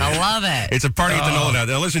everything. I love it. It's a party at the Nolan House.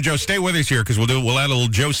 Now, listen, Joe, stay with us here because we'll add a little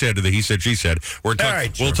Joe said to the he said, she said. We'll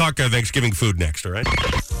talk Thanksgiving food next, all right?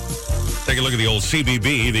 Take a look at the old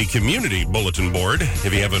CBB, the Community Bulletin Board.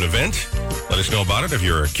 If you have an event, let us know about it. If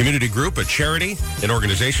you're a community group, a charity, an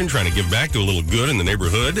organization trying to give back, do a little good in the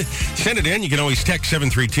neighborhood, send it in. You can always text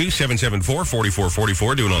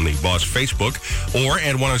 732-774-4444. Do it on the Boss Facebook or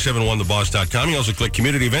at 1071theboss.com. You also click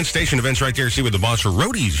Community Events, Station Events right there. See what the Boss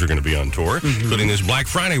Roadies are going to be on tour, including this Black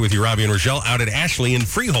Friday with you, Robbie and Rochelle, out at Ashley and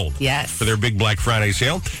Freehold. Yes. For their big Black Friday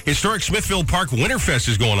sale. Historic Smithville Park Winterfest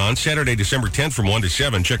is going on Saturday, December 10th from 1 to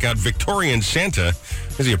 7. Check out Victorian Santa.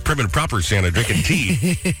 Is he a prim and proper Santa drinking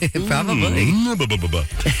tea? Probably.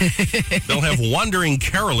 They'll have wandering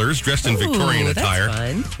carolers dressed in Victorian attire.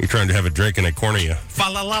 That's fun. You're trying to have a drink in a corner of you.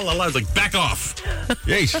 Fa-la-la-la-la. It's like, back off.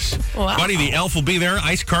 Jesus. Wow. Buddy, the elf will be there.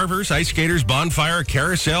 Ice carvers, ice skaters, bonfire,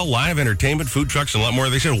 carousel, live entertainment, food trucks, and a lot more.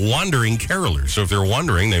 They said wandering carolers. So if they're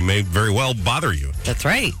wandering, they may very well bother you. That's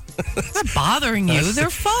right. They're not bothering you.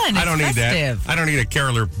 They're fun. I don't need festive. that. I don't need a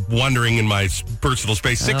caroler wandering in my personal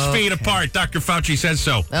space. 6 feet apart. Dr. Fauci says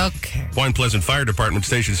so. Okay. Point Pleasant Fire Department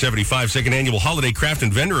Station 75. Second annual Holiday Craft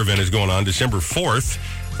and Vendor event is going on December 4th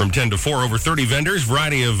from 10 to 4. Over 30 vendors,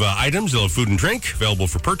 variety of items. They'll have food and drink. Available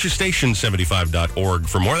for purchase. Station75.org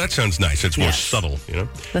for more. That sounds nice. It's more subtle,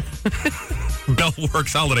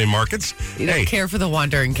 Bellworks Holiday Markets. You don't care for the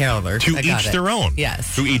wandering carolers. To each their own.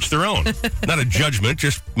 Yes. To each their own. Not a judgment,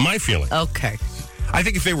 just my feeling. Okay. I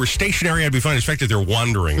think if they were stationary, I'd be fine. It's the fact that they're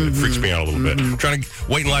wandering that freaks me out a little bit. I'm trying to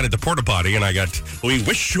wait in line at the porta potty, and I got, we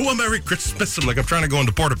wish you a Merry Christmas. I'm trying to go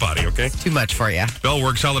into porta potty, okay? Too much for you.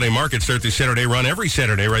 Bellworks Holiday Market start this Saturday run every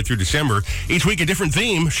Saturday right through December. Each week a different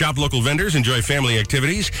theme. Shop local vendors, enjoy family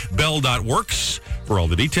activities. Bell.works for all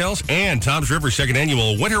the details. And Tom's River's second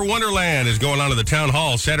annual Winter Wonderland is going on at the Town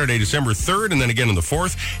Hall Saturday, December 3rd, and then again on the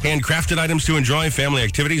 4th. Handcrafted items to enjoy, family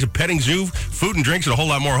activities, a petting zoo, food and drinks, and a whole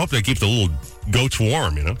lot more. I hope they keep the little goats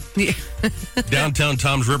warm, you know? Yeah.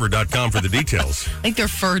 DowntownTomsRiver.com for the details. I think their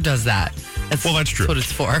fur does that. That's true. That's what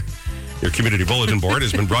it's for. Your community bulletin board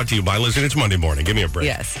has been brought to you by, listen, it's Monday morning. Give me a break.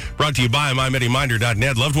 Yes. Brought to you by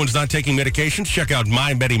MyMediMinder.net. Loved ones not taking medications? Check out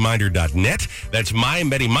MyMediMinder.net. That's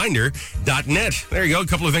MyMediMinder.net. There you go. A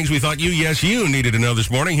couple of things we thought you needed to know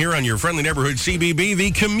this morning here on your friendly neighborhood CBB,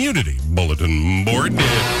 the community bulletin board.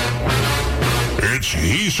 It's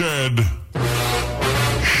He Said,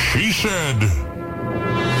 She Said,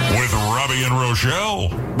 with Robbie and Rochelle.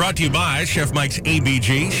 Brought to you by Chef Mike's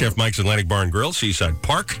ABG, Chef Mike's Atlantic Bar and Grill, Seaside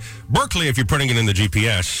Park. Berkeley, if you're putting it in the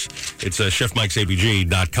GPS, it's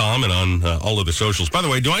chefmikesabg.com and on all of the socials. By the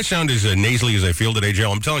way, do I sound as nasally as I feel today,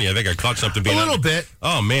 Joe? I'm telling you, I think I caught something being A little bit.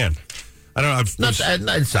 Oh, man. I don't know. It's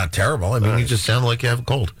not terrible. I mean, you just sound like you have a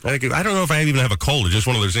cold. I don't know if I even have a cold. It's just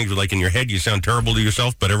one of those things where, like, in your head, you sound terrible to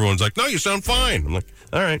yourself, but everyone's like, no, you sound fine. I'm like,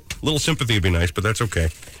 all right, a little sympathy would be nice, but that's okay.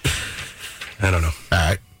 I don't know. All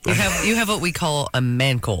right. You have what we call a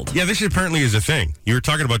man cold. Yeah, this apparently is a thing. You were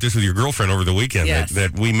talking about this with your girlfriend over the weekend, Yes.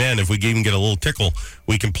 that we men, if we even get a little tickle,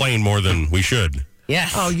 we complain more than we should.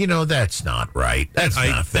 Yes. Oh, that's not right. That's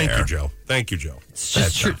not fair. Thank you, Joe. Thank you, Joe. It's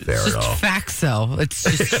just true. not fair It's at just all. facts, though. It's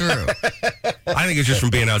just true. I think it's just from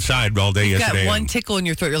being outside all day You yesterday. got one tickle in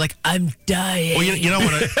your throat. You're like, I'm dying. Well, you know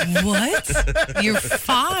what? What? You're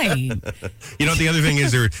fine. You know what the other thing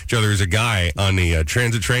is? There's a guy on the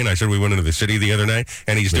transit train. I said we went into the city the other night,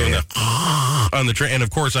 and he's doing the on the train. And,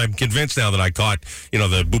 of course, I'm convinced now that I caught,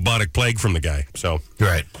 the bubonic plague from the guy. So,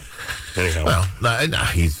 Right. anyhow. Well,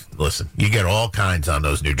 listen, you get all kinds on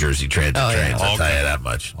those New Jersey transit trains, I'll tell you that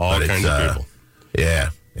much. All But kinds of people.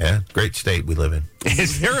 Yeah. Great state we live in.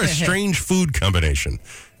 Is there a strange food combination?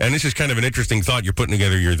 And this is kind of an interesting thought. You're putting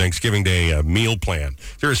together your Thanksgiving Day meal plan.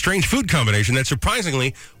 Is there a strange food combination that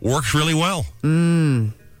surprisingly works really well?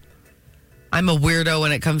 I'm a weirdo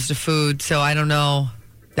when it comes to food, so I don't know.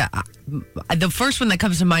 The first one that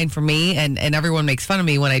comes to mind for me, and everyone makes fun of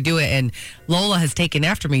me when I do it, and Lola has taken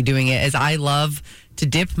after me doing it, is I love to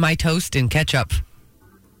dip my toast in ketchup.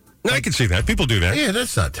 No, I can see that. People do that. Yeah,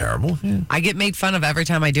 that's not terrible. I get made fun of every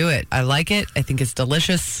time I do it. I like it. I think it's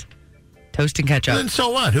delicious. Toast and ketchup. Then so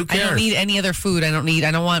what? Who I cares? don't need any other food. I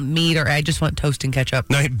don't want meat, or I just want toast and ketchup.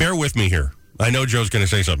 Now, bear with me here. I know Joe's going to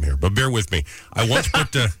say something here, but bear with me. I once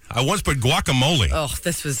put guacamole Oh,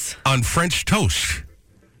 this was... on French toast,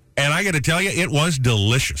 and I got to tell you, it was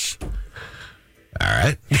delicious. All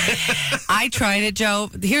right. I tried it,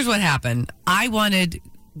 Joe. Here's what happened. I wanted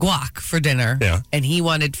guac for dinner, and he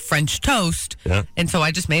wanted French toast, and so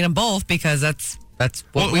I just made them both because that's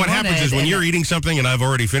what we what wanted. happens is when you're eating something and I've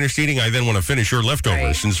already finished eating, I then want to finish your leftovers.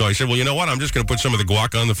 Right. And so I said, well, you know what? I'm just going to put some of the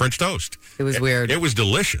guac on the French toast. It was weird. It was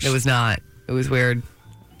delicious. It was not. It was weird.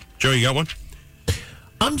 Joe, you got one?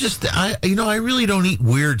 I'm just, I really don't eat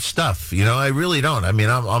weird stuff. I really don't. I mean,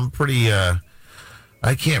 I'm pretty, I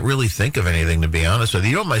can't really think of anything, to be honest with you.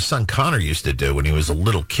 You know what my son Connor used to do when he was a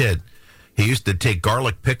little kid? He used to take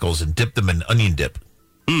garlic pickles and dip them in onion dip.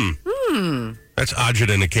 That's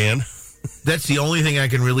Ajit in a can. That's the only thing I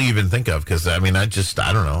can really even think of, because, I mean, I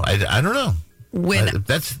don't know. I don't know.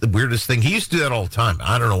 That's the weirdest thing. He used to do that all the time.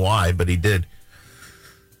 I don't know why, but he did.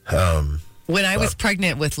 When I was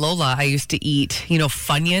pregnant with Lola, I used to eat,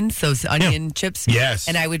 Funyuns, those onion chips. Yes.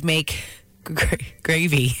 And I would make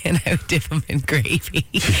gravy, and I would dip them in gravy.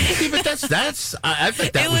 Yeah, but that's. I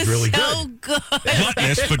think that was really so good.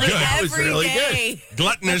 Gluttonous, but good. That was really good.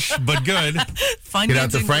 Gluttonous, but good. Funyuns Get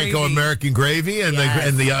out the and Franco-American gravy and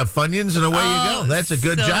Yes. the Funyuns, and away you go. That's a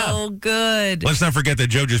good job. So good. Let's not forget that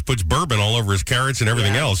Joe just puts bourbon all over his carrots and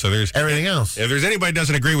everything else. So Everything else. if there's anybody who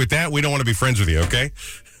doesn't agree with that, we don't want to be friends with you, okay?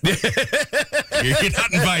 You're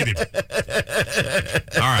not invited.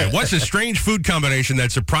 All right. What's a strange food combination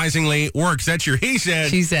that surprisingly works? That's your he said.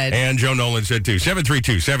 She said. And Joe Nolan said too.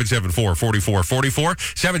 732-774-4444.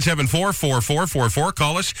 774-4444.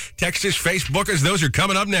 Call us, text us, Facebook us. Those are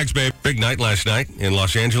coming up next, babe. Big night last night in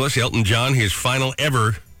Los Angeles. Elton John, his final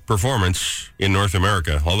ever performance in North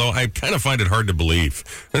America. Although I kind of find it hard to believe.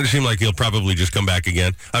 It doesn't seem like he'll probably just come back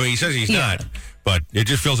again. I mean, he says he's not. But it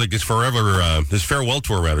just feels like this farewell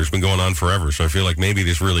tour, rather, has been going on forever. So I feel like maybe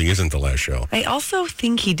this really isn't the last show. I also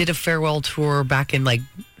think he did a farewell tour back in like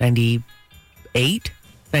 98 98.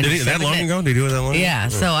 Did he, that long ago? Did he do it that long ago? Yeah,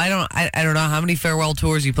 so I don't know how many farewell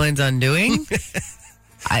tours he plans on doing.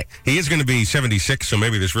 He is going to be 76, so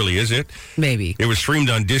maybe this really is it. Maybe. It was streamed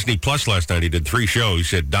on Disney Plus last night. He did 3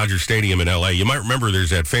 shows at Dodger Stadium in L.A. You might remember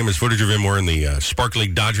there's that famous footage of him wearing the sparkly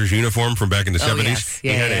Dodgers uniform from back in the 70s. Yes.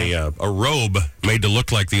 Yeah, he had a robe made to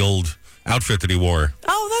look like the old outfit that he wore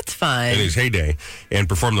Oh, that's fun. in his heyday, and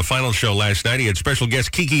performed the final show last night. He had special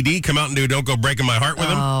guest Kiki D come out and do Don't Go Breaking My Heart with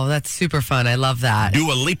him. Oh, that's super fun. I love that.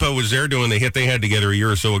 Dua Lipa was there doing the hit they had together a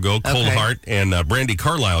year or so ago, Cold Okay. Heart, and Brandy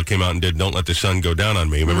Carlisle came out and did Don't Let the Sun Go Down on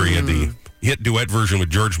Me. Remember, he had the hit duet version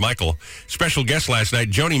with George Michael. Special guest last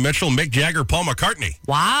night, Joni Mitchell, Mick Jagger, Paul McCartney.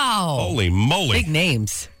 Wow. Holy moly. Big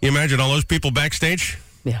names. You imagine all those people backstage?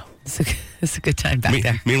 Yeah, it's a good time back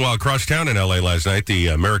there. Meanwhile, across town in L.A. last night, the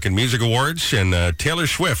American Music Awards, and Taylor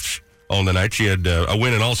Swift on the night. She had a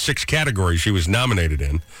win in all 6 categories she was nominated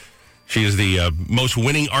in. She is the most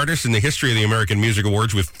winning artist in the history of the American Music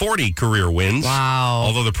Awards with 40 career wins. Wow.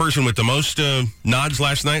 Although the person with the most nods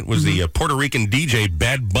last night was the Puerto Rican DJ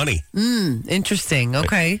Bad Bunny. Interesting.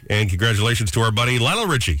 Okay. And congratulations to our buddy Lionel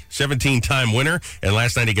Richie, 17-time winner. And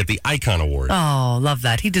last night he got the Icon Award. Oh, love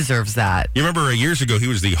that. He deserves that. You remember years ago he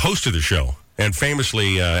was the host of the show. And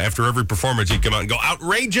famously, after every performance, he'd come out and go,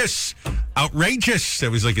 outrageous, outrageous.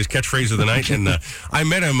 That was like his catchphrase of the night. And I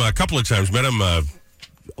met him a couple of times, a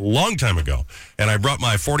long time ago, and I brought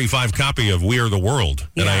my 45 copy of We Are the World,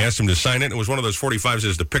 and I asked him to sign it. It was one of those 45s that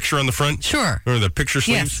has the picture on the front. Sure. Remember the picture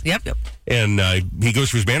sleeves? Yes. Yep. And he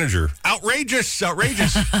goes to his manager, outrageous,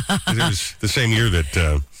 outrageous. 'Cause it was the same year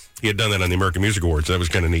that he had done that on the American Music Awards. That was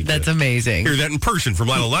kind of neat. That's to amazing. hear that in person from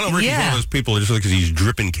Lionel. Lionel Richie's one of those people just because he's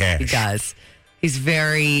dripping cash. He does. He's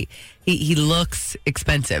very, he looks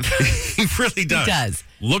expensive. He really does. He does.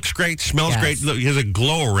 Looks great, smells Yes. great. Look, he has a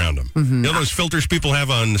glow around him. You know those filters people have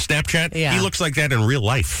on Snapchat? Yeah. He looks like that in real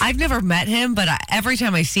life. I've never met him, but every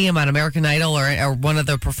time I see him on American Idol or one of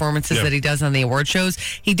the performances Yeah. that he does on the award shows,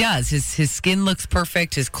 he does. His skin looks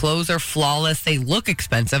perfect. His clothes are flawless. They look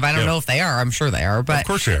expensive. I don't Yeah. know if they are. I'm sure they are, but Of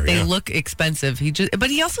course they are, they yeah. look expensive. But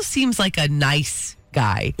he also seems like a nice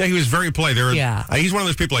guy. Yeah, he was very polite. He's one of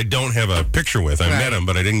those people I don't have a picture with. I met him,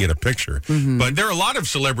 but I didn't get a picture. But there are a lot of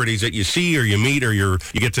celebrities that you see or you meet or you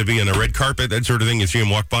get to be on a red carpet, that sort of thing. You see them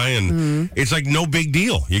walk by, and it's like no big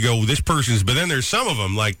deal. You go, this person's, but then there's some of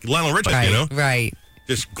them, like Lionel Richie, Right, you know? right.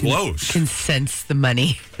 Just glows. Can sense the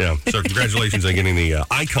money. Yeah. So congratulations on getting the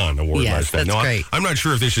Icon Award Yes, last night. that's great. I'm not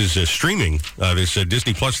sure if this is streaming. This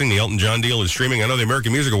Disney Plus thing, the Elton John deal is streaming. I know the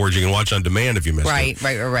American Music Awards you can watch on demand if you missed it.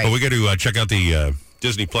 Right. But we got to check out the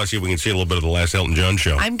Disney Plus, see if we can see a little bit of the last Elton John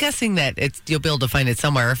show. I'm guessing that you'll be able to find it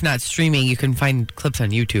somewhere. If not streaming, you can find clips on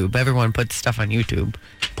YouTube. Everyone puts stuff on YouTube.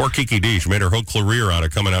 Poor Kiki D. She made her whole career out of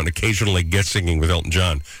coming out and occasionally guest singing with Elton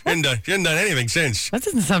John. And she hasn't done anything since. That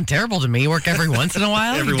doesn't sound terrible to me. You work every once in a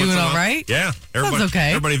while. Every You're once doing in a all while. right. Yeah. Sounds okay.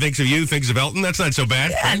 Everybody thinks of you, thinks of Elton. That's not so bad.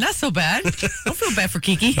 Yeah, not so bad. Don't feel bad for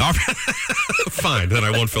Kiki. All right. Fine, then I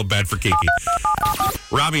won't feel bad for Kiki.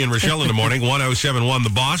 Robbie and Rochelle in the morning, 107.1 The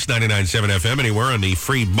Boss, 99.7 FM, anywhere on the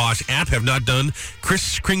free Boss app. Have not done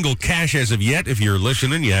Kris Kringle Cash as of yet. If you're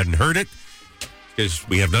listening, you hadn't heard it, because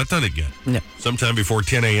we have not done it yet. No. Sometime before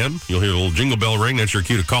 10 a.m., you'll hear a little jingle bell ring. That's your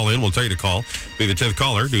cue to call in. We'll tell you to call. Be the 10th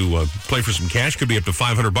caller to play for some cash. Could be up to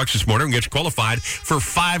 $500 this morning and get you qualified for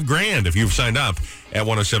 $5,000 if you've signed up at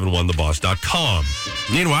 1071theboss.com.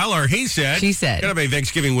 Meanwhile, our He Said. She Said. Gonna be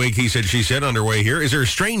Thanksgiving week, He Said, She Said, underway here. Is there a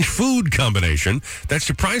strange food combination that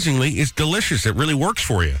surprisingly is delicious, that really works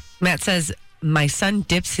for you? Matt says, my son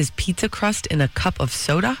dips his pizza crust in a cup of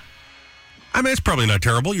soda. I mean, it's probably not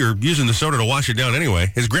terrible. You're using the soda to wash it down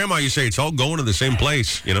anyway. His grandma, you say, it's all going to the same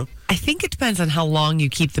place, you know? I think it depends on how long you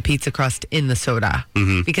keep the pizza crust in the soda.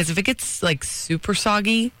 Because if it gets like super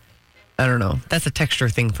soggy, I don't know. That's a texture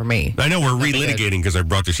thing for me. I know we're That'd be good. relitigating because I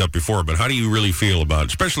brought this up before, but how do you really feel about,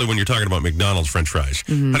 especially when you're talking about McDonald's French fries?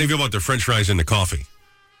 How do you feel about the French fries in the coffee?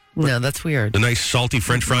 No, that's weird. The nice salty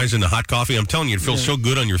French fries in the hot coffee? I'm telling you, it feels so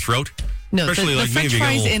good on your throat. No, Especially the like me, French if you get a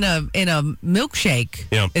fries little- in a milkshake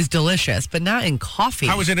Yeah. is delicious, but not in coffee.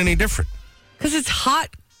 How is it any different? Because it's hot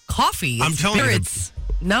coffee. I'm telling you, It's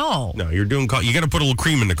no, No, you're doing, you got to put a little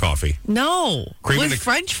cream in the coffee. no. Cream in With the-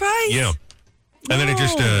 French fries? Yeah. And then it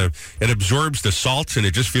just, it absorbs the salts and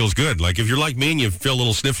it just feels good. Like if you're like me and you feel a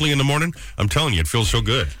little sniffly in the morning, I'm telling you, it feels so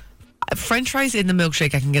good. French fries in the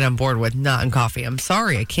milkshake I can get on board with, not in coffee. I'm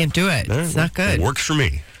sorry, I can't do it. It's not good. It works for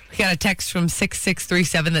me. We got a text from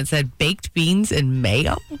 6637 that said baked beans and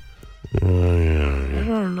mayo. I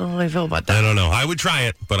don't know how I feel about that. I don't know. I would try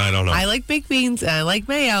it, but I don't know. I like baked beans and I like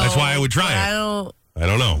mayo. That's why I would try but it. I I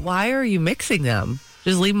don't know. Why are you mixing them?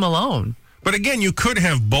 Just leave them alone. But again, you could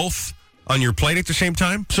have both on your plate at the same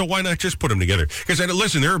time. So why not just put them together? Because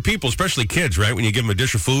listen, there are people, especially kids, right? When you give them a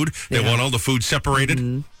dish of food, they want all the food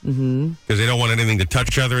separated because they don't want anything to touch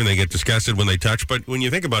each other, and they get disgusted when they touch. But when you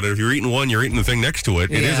think about it, if you're eating one, you're eating the thing next to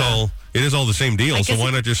it. It is all the same deal. So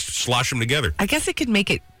why not just slosh them together? I guess it could make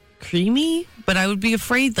it creamy, but I would be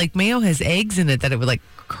afraid, like mayo has eggs in it, that it would like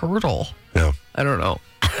curdle. Yeah. I don't know.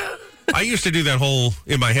 I used to do that whole,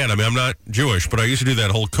 in my head, I mean, I'm not Jewish, but I used to do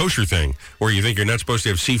that whole kosher thing where you think you're not supposed to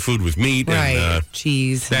have seafood with meat and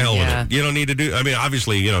cheese. The hell with it. You don't need to do, I mean,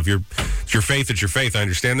 obviously, if it's your faith, it's your faith. I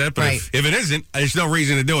understand that. But if it isn't, there's no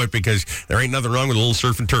reason to do it because there ain't nothing wrong with a little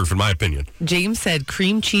surf and turf, in my opinion. James said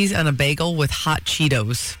cream cheese on a bagel with hot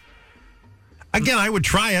Cheetos. Again, I would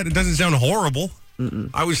try it. It doesn't sound horrible.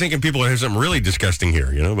 I was thinking people would have something really disgusting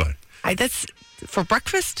here, but. That's for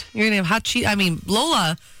breakfast? You're going to have hot Cheetos? I mean,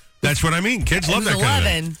 Lola. That's what I mean. Kids love that 11, kind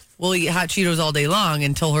of thing. Will eat hot Cheetos all day long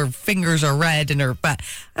until her fingers are red and her butt.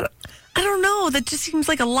 I don't know. That just seems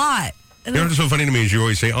like a lot. You know what's so funny to me is you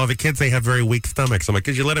always say, "Oh, the kids, they have very weak stomachs." I'm like,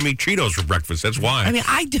 "Because you let them eat Cheetos for breakfast. That's why." I mean,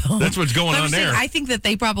 I don't. That's what's going on there. I think that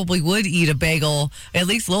they probably would eat a bagel. At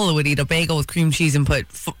least Lola would eat a bagel with cream cheese and put,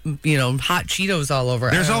 hot Cheetos all over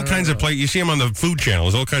it. There's all kinds of places. You see them on the food channel.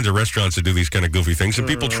 There's all kinds of restaurants that do these kind of goofy things, and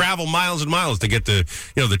people travel miles and miles to get the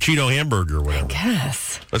Cheeto hamburger or whatever.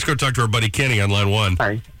 Yes. Let's go talk to our buddy Kenny on line 1.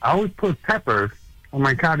 I always put pepper on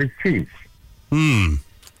my cottage cheese.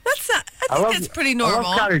 I think that's pretty normal. I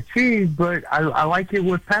love cottage cheese, but I like it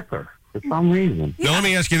with pepper for some reason. Now, let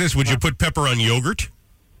me ask you this. Would you put pepper on yogurt?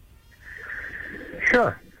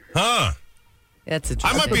 Sure. Huh. That's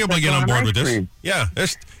I might be able to get on board with this. cream. Yeah.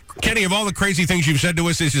 Kenny, of all the crazy things you've said to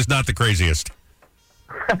us, this is not the craziest.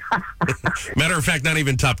 Matter of fact, not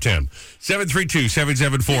even top 10.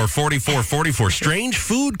 732-774-4444. Strange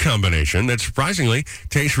food combination that surprisingly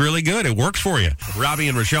tastes really good. It works for you. Robbie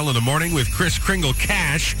and Rochelle in the morning with Kris Kringle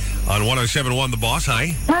Cash on 107.1 The Boss.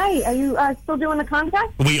 Hi. Hi, are you still doing the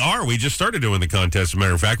contest? We are. We just started doing the contest, as a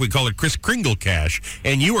matter of fact. We call it Kris Kringle Cash,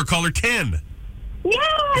 and you were caller 10.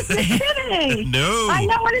 Yes, you're kidding. No. I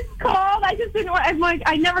know what it's called. I just didn't.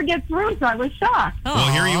 I never get through, so I was shocked.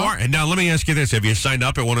 Well, here you are. And now let me ask you this. Have you signed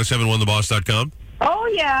up at 1071theboss.com? Oh,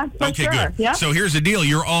 yeah. Okay, sure. good. Yep. So here's the deal.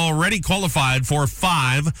 You're already qualified for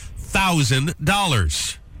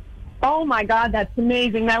 $5,000. Oh, my God, that's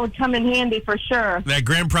amazing. That would come in handy for sure. That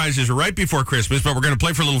grand prize is right before Christmas, but we're going to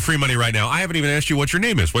play for a little free money right now. I haven't even asked you what your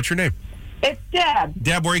name is. What's your name? It's Deb.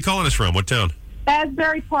 Deb, where are you calling us from? What town?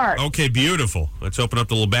 Asbury Park. Okay, beautiful. Let's open up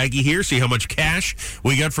the little baggie here, see how much cash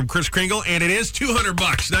we got from Kris Kringle, and it is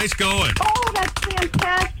 $200. Nice going. Oh, that's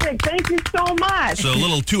fantastic. Thank you so much. So a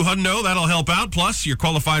little $200, that'll help out. Plus, you're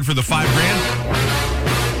qualified for the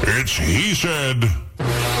 $5,000. It's He Said,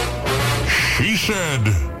 She Said,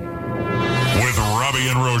 with Robbie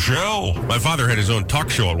and Rochelle. My father had his own talk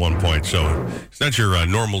show at one point, so it's not your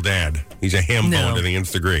normal dad. He's a ham bone to the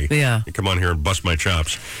nth degree. Yeah. You come on here and bust my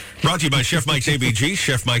chops. Brought to you by Chef Mike's ABG,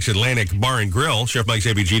 Chef Mike's Atlantic Bar and Grill,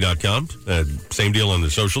 chefmikesabg.com. Same deal on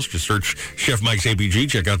the socials. Just search Chef Mike's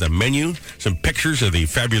ABG. Check out the menu, some pictures of the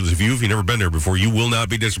fabulous view. If you've never been there before, you will not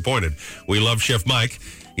be disappointed. We love Chef Mike.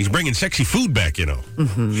 He's bringing sexy food back, Chef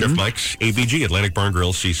Mike's ABG, Atlantic Bar and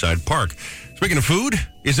Grill, Seaside Park. Speaking of food,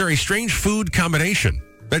 is there a strange food combination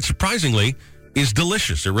that surprisingly is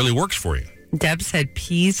delicious? It really works for you. Deb said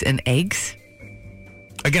peas and eggs.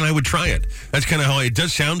 Again, I would try it. That's kind of how it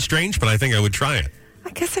does sound strange, but I think I would try it.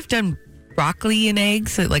 I guess I've done broccoli and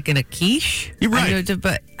eggs, like in a quiche. You're right.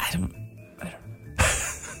 But I don't.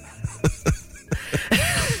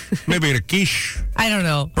 Maybe in a quiche. I don't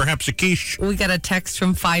know. Perhaps a quiche. We got a text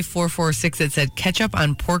from 5446 that said ketchup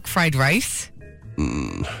on pork fried rice. I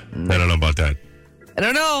don't know about that. I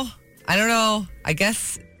don't know. I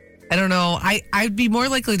guess, I don't know. I'd be more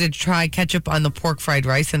likely to try ketchup on the pork fried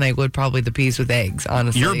rice than I would probably the peas with eggs,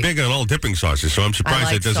 honestly. You're big on all dipping sauces, so I'm surprised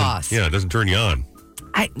I like it doesn't. sauce. Yeah, it doesn't turn you on.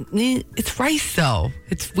 It's rice though.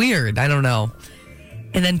 It's weird. I don't know.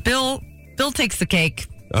 And then Bill takes the cake.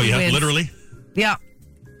 Oh yeah, with, literally. Yeah,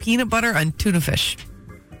 peanut butter on tuna fish.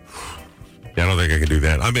 Yeah, I don't think I could do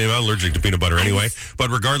that. I mean, I'm allergic to peanut butter anyway, but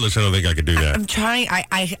regardless, I don't think I could do that. I'm trying.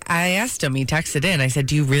 I asked him. He texted in. I said,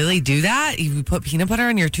 "Do you really do that? You put peanut butter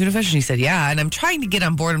on your tuna fish?" And he said, "Yeah." And I'm trying to get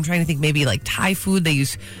on board. I'm trying to think maybe like Thai food. They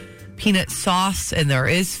use peanut sauce, and there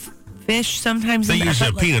is fish sometimes. They use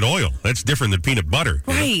peanut oil. That's different than peanut butter.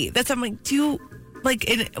 Right. That's I'm like,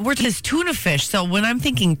 we're just tuna fish. So when I'm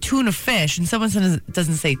thinking tuna fish, and someone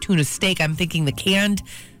doesn't say tuna steak, I'm thinking the canned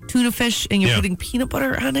tuna fish, and you're putting peanut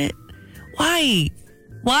butter on it. Why?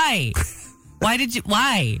 Why did you?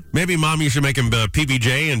 Why? Maybe Mom used to make him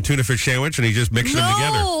PBJ and tuna fish sandwich, and he just mixed them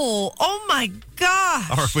together. No! Oh my gosh!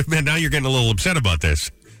 All right, man, now you're getting a little upset about this.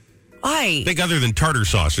 Why? I think other than tartar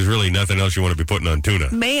sauce, there's really nothing else you want to be putting on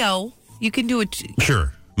tuna. Mayo. You can do it.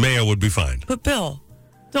 Sure. Mayo would be fine. But Bill,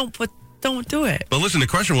 don't do it. But listen, the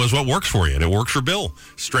question was what works for you, and it works for Bill.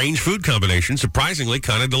 Strange food combination, surprisingly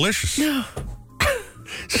kind of delicious. No.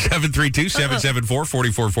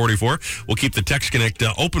 732-774-4444. We'll keep the text connect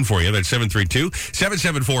open for you. That's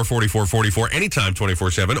 732-774-4444 anytime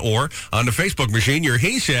 24/7 or on the Facebook machine.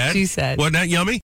 He said. She said. Wasn't that yummy?